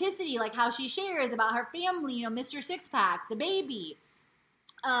authenticity, like how she shares about her family, Mr. Sixpack, the baby,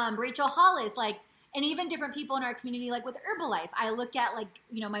 Rachel Hollis, like, and even different people in our community, like with Herbalife. I look at like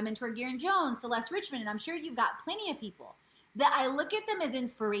my mentor Garen Jones, Celeste Richmond, and I'm sure you've got plenty of people that I look at them as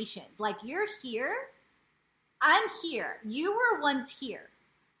inspirations. Like, you're here, I'm here, you were once here.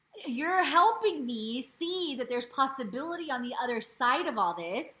 You're helping me see that there's possibility on the other side of all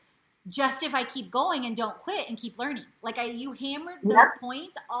this, just if I keep going and don't quit and keep learning. Like, you hammered those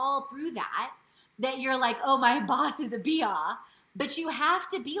points all through that you're like, oh, my boss is a BA. But you have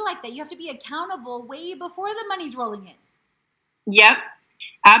to be like that. You have to be accountable way before the money's rolling in. Yep.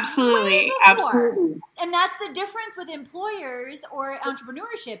 Absolutely. Absolutely. And that's the difference with employers or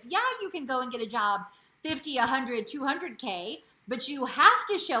entrepreneurship. Yeah, you can go and get a job 50, 100, 200K, but you have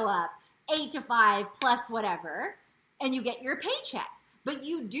to show up 8 to 5 plus whatever, and you get your paycheck. But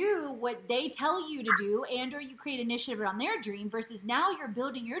you do what they tell you to do, and or you create initiative around their dream, versus now you're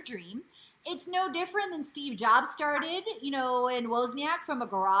building your dream. It's no different than Steve Jobs started, in Wozniak from a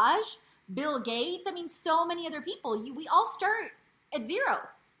garage, Bill Gates. I mean, so many other people. We all start at zero.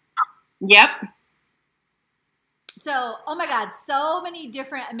 Yep. So, oh my God, so many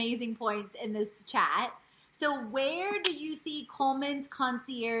different amazing points in this chat. So where do you see Coleman's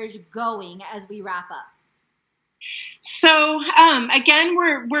Concierge going as we wrap up? So, again,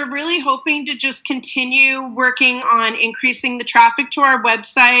 we're really hoping to just continue working on increasing the traffic to our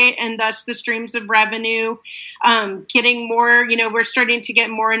website and thus the streams of revenue, getting more, we're starting to get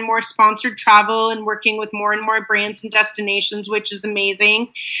more and more sponsored travel and working with more and more brands and destinations, which is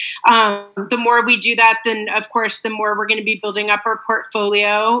amazing. The more we do that, then of course, the more we're going to be building up our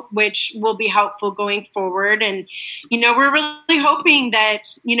portfolio, which will be helpful going forward. And, we're really hoping that,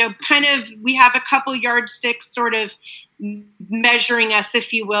 kind of, we have a couple yardsticks sort of measuring us,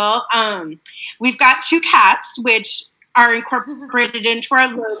 if you will. We've got 2 cats, which are incorporated into our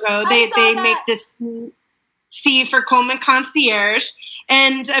logo. They make this C for Coleman Concierge.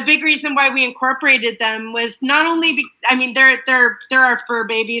 And a big reason why we incorporated them was not only, they're our fur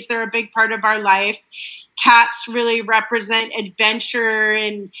babies. They're a big part of our life. Cats really represent adventure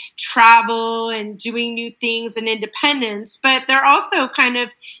and travel and doing new things and independence, but they're also kind of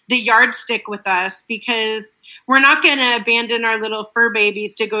the yardstick with us, because we're not going to abandon our little fur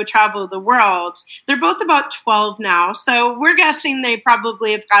babies to go travel the world. They're both about 12 now, so we're guessing they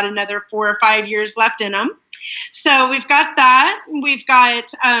probably have got another 4 or 5 years left in them. So we've got that. We've got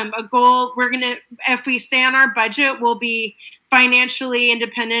a goal. If we stay on our budget, we'll be financially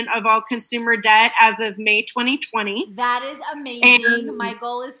independent of all consumer debt as of May 2020. That is amazing. And my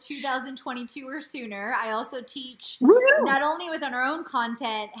goal is 2022 or sooner. I also teach not only within our own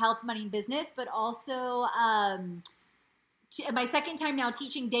content, health, money, and business, but also my second time now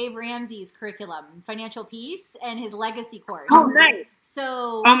teaching Dave Ramsey's curriculum, Financial Peace, and his legacy course. Oh, nice.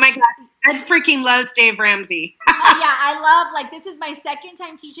 So, oh my God, Ed freaking loves Dave Ramsey. Yeah, I love, this is my second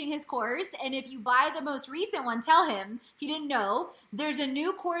time teaching his course. And if you buy the most recent one, tell him, if you didn't know, there's a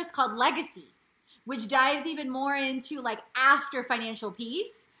new course called Legacy, which dives even more into after Financial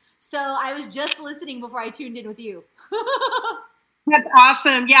Peace. So I was just listening before I tuned in with you. That's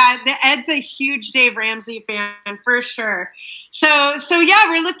awesome. Yeah, Ed's a huge Dave Ramsey fan for sure. So yeah,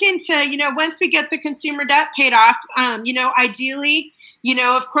 we're looking to, once we get the consumer debt paid off, ideally,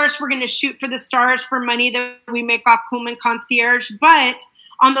 of course, we're going to shoot for the stars for money that we make off Coleman Concierge. But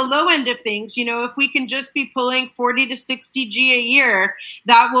on the low end of things, if we can just be pulling 40 to 60 G a year,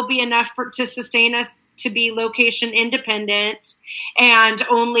 that will be enough to sustain us to be location independent and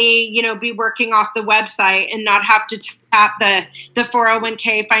only, be working off the website and not have to tap the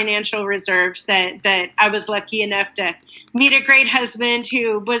 401k financial reserves that I was lucky enough to meet a great husband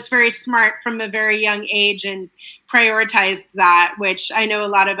who was very smart from a very young age and prioritized that, which I know a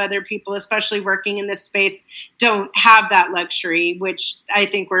lot of other people, especially working in this space, don't have that luxury, which I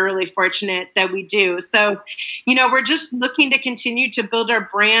think we're really fortunate that we do. So, we're just looking to continue to build our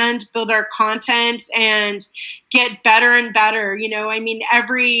brand, build our content, and get better and better.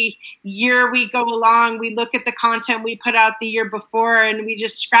 Every year we go along, we look at the content we put out the year before and we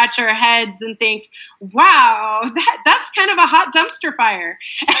just scratch our heads and think, wow, that's kind of a hot dumpster fire.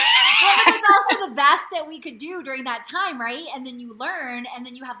 Well, but it's also the best that we could do during that time, right? And then you learn, and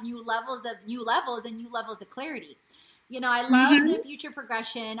then you have new levels and new levels of clarity. I love the future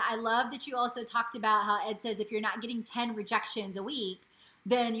progression. I love that you also talked about how Ed says if you're not getting 10 rejections a week,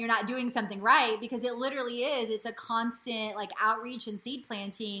 then you're not doing something right, because it literally is. It's a constant like outreach and seed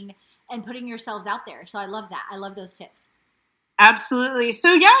planting and putting yourselves out there. So I love that. I love those tips. Absolutely.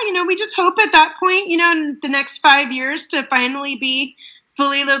 So yeah, we just hope at that point, in the next 5 years to finally be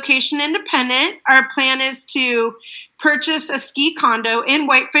fully location independent. Our plan is to purchase a ski condo in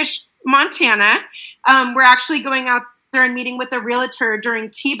Whitefish, Montana. We're actually going out there and meeting with a realtor during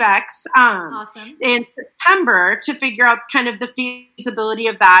TBEX Awesome. in September to figure out kind of the feasibility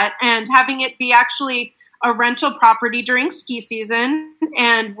of that, and having it be actually a rental property during ski season.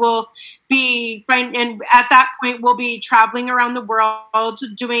 And and at that point we'll be traveling around the world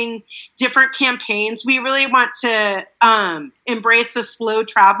doing different campaigns. We really want to embrace a slow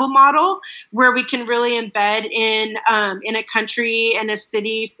travel model where we can really embed in a country and a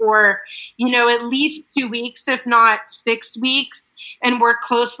city for, at least 2 weeks, if not 6 weeks, and work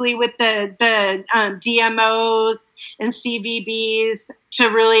closely with the DMOs and CVBs to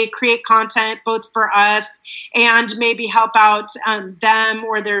really create content both for us and maybe help out them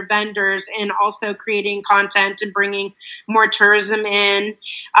or their vendors in also creating content and bringing more tourism in.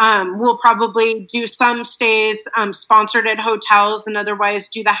 We'll probably do some stays sponsored at hotels and otherwise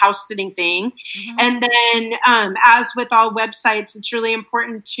do the house sitting thing. Mm-hmm. And then as with all websites, it's really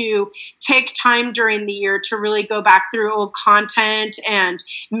important to take time during the year to really go back through old content and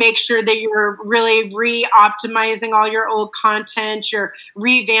make sure that you're really re-optimizing all your old content, you're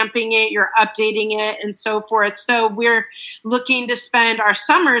revamping it, you're updating it, and so forth. So we're looking to spend our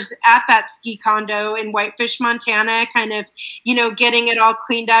summers at that ski condo in Whitefish, Montana, kind of, getting it all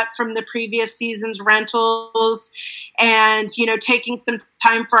cleaned up from the previous season's rentals and, taking some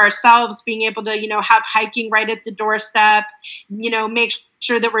time for ourselves, being able to, have hiking right at the doorstep, make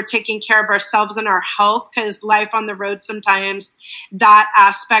sure that we're taking care of ourselves and our health, because life on the road, sometimes that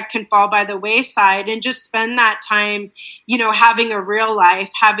aspect can fall by the wayside, and just spend that time, having a real life,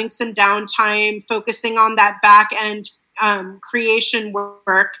 having some downtime, focusing on that back end creation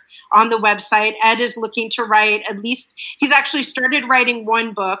work on the website. Ed is looking to write he's actually started writing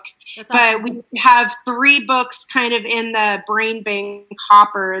one book. That's awesome. But we have 3 books kind of in the brain bank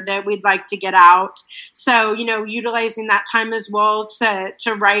hopper that we'd like to get out. So, utilizing that time as well to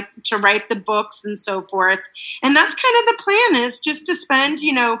write the books and so forth. And that's kind of the plan, is just to spend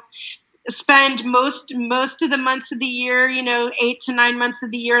most of the months of the year, 8 to 9 months of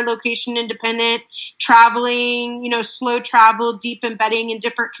the year, location independent, traveling, slow travel, deep embedding in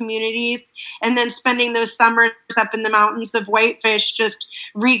different communities, and then spending those summers up in the mountains of Whitefish, just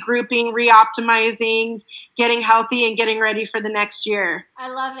regrouping, re-optimizing, getting healthy, and getting ready for the next year. I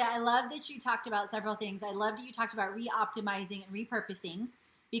love it. I love that you talked about several things. I love that you talked about re-optimizing and repurposing,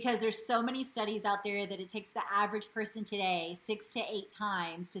 because there's so many studies out there that it takes the average person today 6 to 8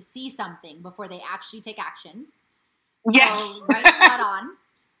 times to see something before they actually take action. Yes. So, right, spot on.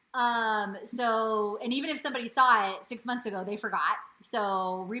 And even if somebody saw it 6 months ago, they forgot.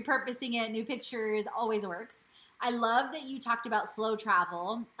 So repurposing it, new pictures, always works. I love that you talked about slow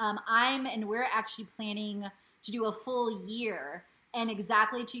travel. We're actually planning to do a full year. And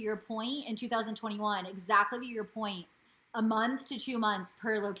exactly to your point, in 2021, a month to 2 months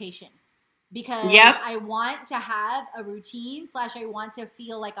per location, because I want to have a routine / I want to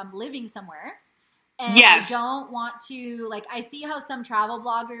feel like I'm living somewhere. And I don't want to, I see how some travel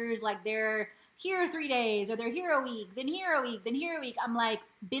bloggers, they're here 3 days, or they're here a week, then here a week, then here a week. I'm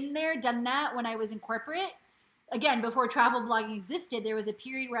been there, done that when I was in corporate. Again, before travel blogging existed, there was a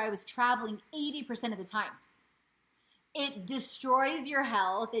period where I was traveling 80% of the time. It destroys your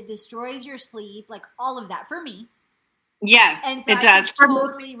health. It destroys your sleep, all of that for me. Yes, and so it does. For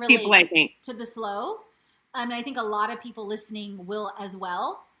totally most people, I think. To the slow. And I think a lot of people listening will as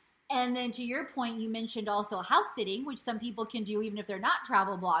well. And then to your point, you mentioned also house sitting, which some people can do even if they're not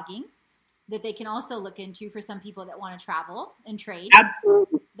travel blogging, that they can also look into for some people that want to travel and trade.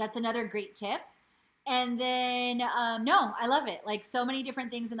 Absolutely. That's another great tip. And then, I love it. So many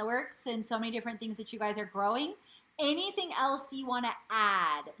different things in the works and so many different things that you guys are growing. Anything else you want to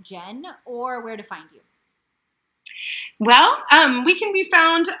add, Jen, or where to find you? Well, we can be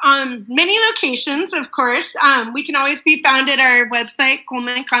found on many locations, of course. We can always be found at our website,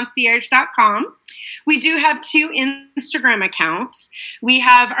 ColemanConcierge.com. We do have 2 Instagram accounts. We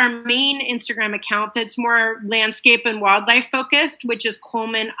have our main Instagram account that's more landscape and wildlife focused, which is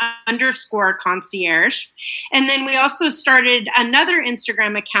Coleman_concierge. And then we also started another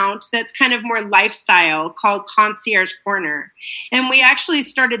Instagram account that's kind of more lifestyle called Concierge Corner. And we actually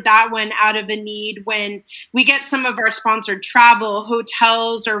started that one out of a need when we get some of our sponsored travel,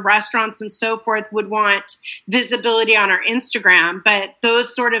 hotels or restaurants and so forth would want visibility on our Instagram, but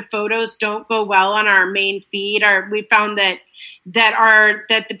those sort of photos don't go well on our main feed. We found that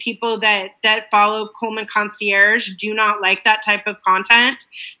that the people that follow Coleman Concierge do not like that type of content.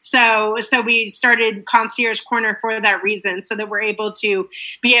 So we started Concierge Corner for that reason, so that we're able to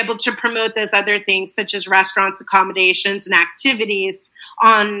promote those other things such as restaurants, accommodations, and activities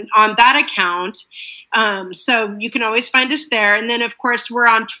on that account. So you can always find us there. And then, of course, we're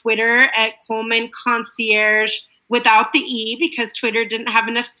on Twitter at Coleman Concierge without the E, because Twitter didn't have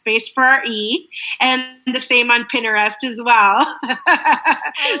enough space for our E. And the same on Pinterest as well.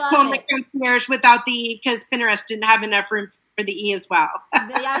 I love Coleman it. Concierge without the E, because Pinterest didn't have enough room for the E as well. Yeah,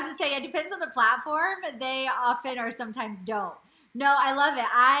 I was going to say, it depends on the platform. They often or sometimes don't. No, I love it.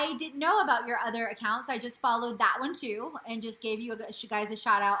 I didn't know about your other accounts. I just followed that one too, and just gave you guys a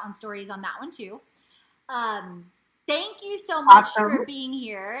shout out on stories on that one too. Thank you so much for being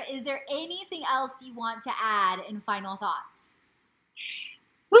here. Is there anything else you want to add in final thoughts?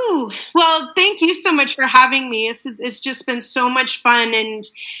 Ooh, well, thank you so much for having me. It's just been so much fun. And,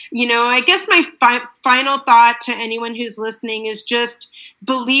 I guess my final thought to anyone who's listening is just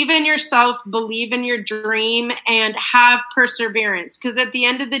believe in yourself, believe in your dream, and have perseverance. Because at the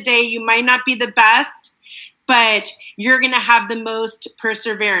end of the day, you might not be the best, but you're going to have the most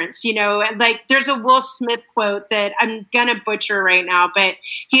perseverance. Like there's a Will Smith quote that I'm going to butcher right now, but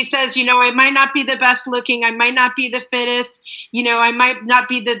he says, I might not be the best looking. I might not be the fittest. I might not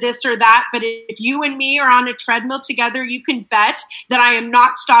be the this or that, but if you and me are on a treadmill together, you can bet that I am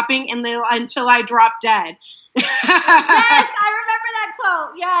not stopping until I drop dead. Yes, I remember that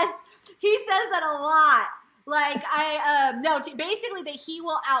quote. Yes, he says that a lot. Like basically that he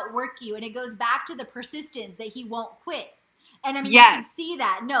will outwork you, and it goes back to the persistence that he won't quit. And I mean, yes. You can see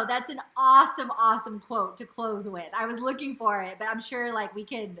that. No, that's an awesome quote to close with. I was looking for it, but I'm sure like we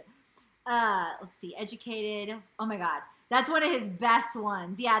could. Let's see, educated. Oh my God, that's one of his best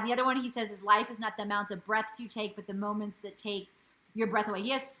ones. Yeah, and the other one he says is life is not the amounts of breaths you take, but the moments that take your breath away. He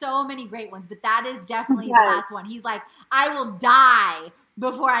has so many great ones, but that is definitely the last one. He's like, I will die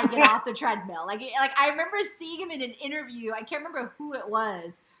before I get off the treadmill. Like I remember seeing him in an interview. I can't remember who it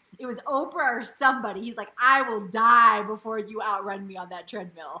was. It was Oprah or somebody. He's like, I will die before you outrun me on that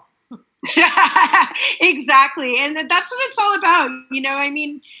treadmill. Exactly. And that's what it's all about.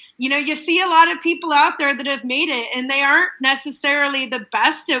 You see a lot of people out there that have made it, and they aren't necessarily the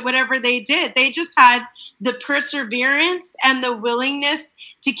best at whatever they did. They just had the perseverance and the willingness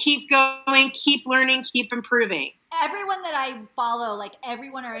to keep going, keep learning, keep improving. Everyone that I follow, like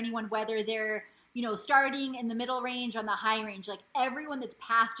everyone or anyone, whether they're, starting in the middle range or on the high range, like everyone that's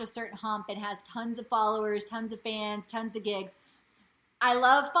past a certain hump and has tons of followers, tons of fans, tons of gigs. I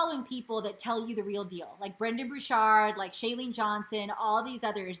love following people that tell you the real deal, like Brendan Bouchard, like Shailene Johnson, all these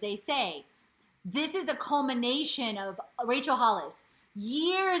others. They say, this is a culmination of Rachel Hollis,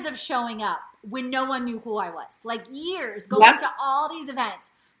 years of showing up when no one knew who I was, like years, going to all these events,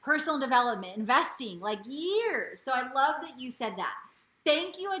 personal development, investing, like years. So I love that you said that.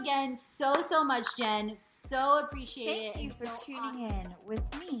 Thank you again so much, Jen. So appreciate it. Thank you for tuning in with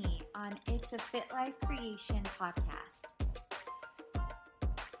me on It's a Fit Life Creation podcast.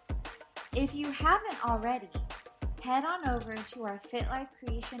 If you haven't already, head on over to our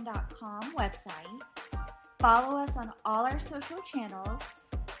fitlifecreation.com website, follow us on all our social channels,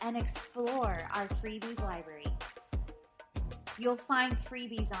 and explore our freebies library. You'll find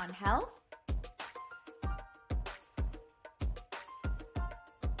freebies on health,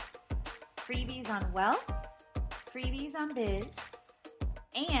 freebies on wealth, freebies on biz,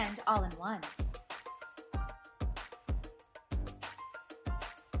 and all in one.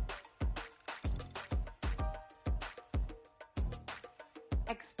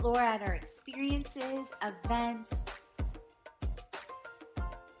 Explore at our experiences, events,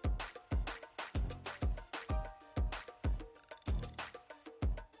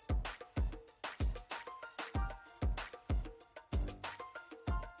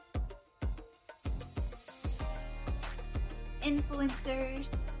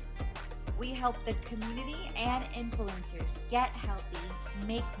 influencers. We help the community and influencers get healthy,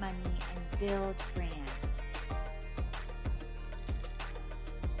 make money, and build brands.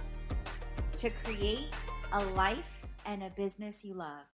 To create a life and a business you love.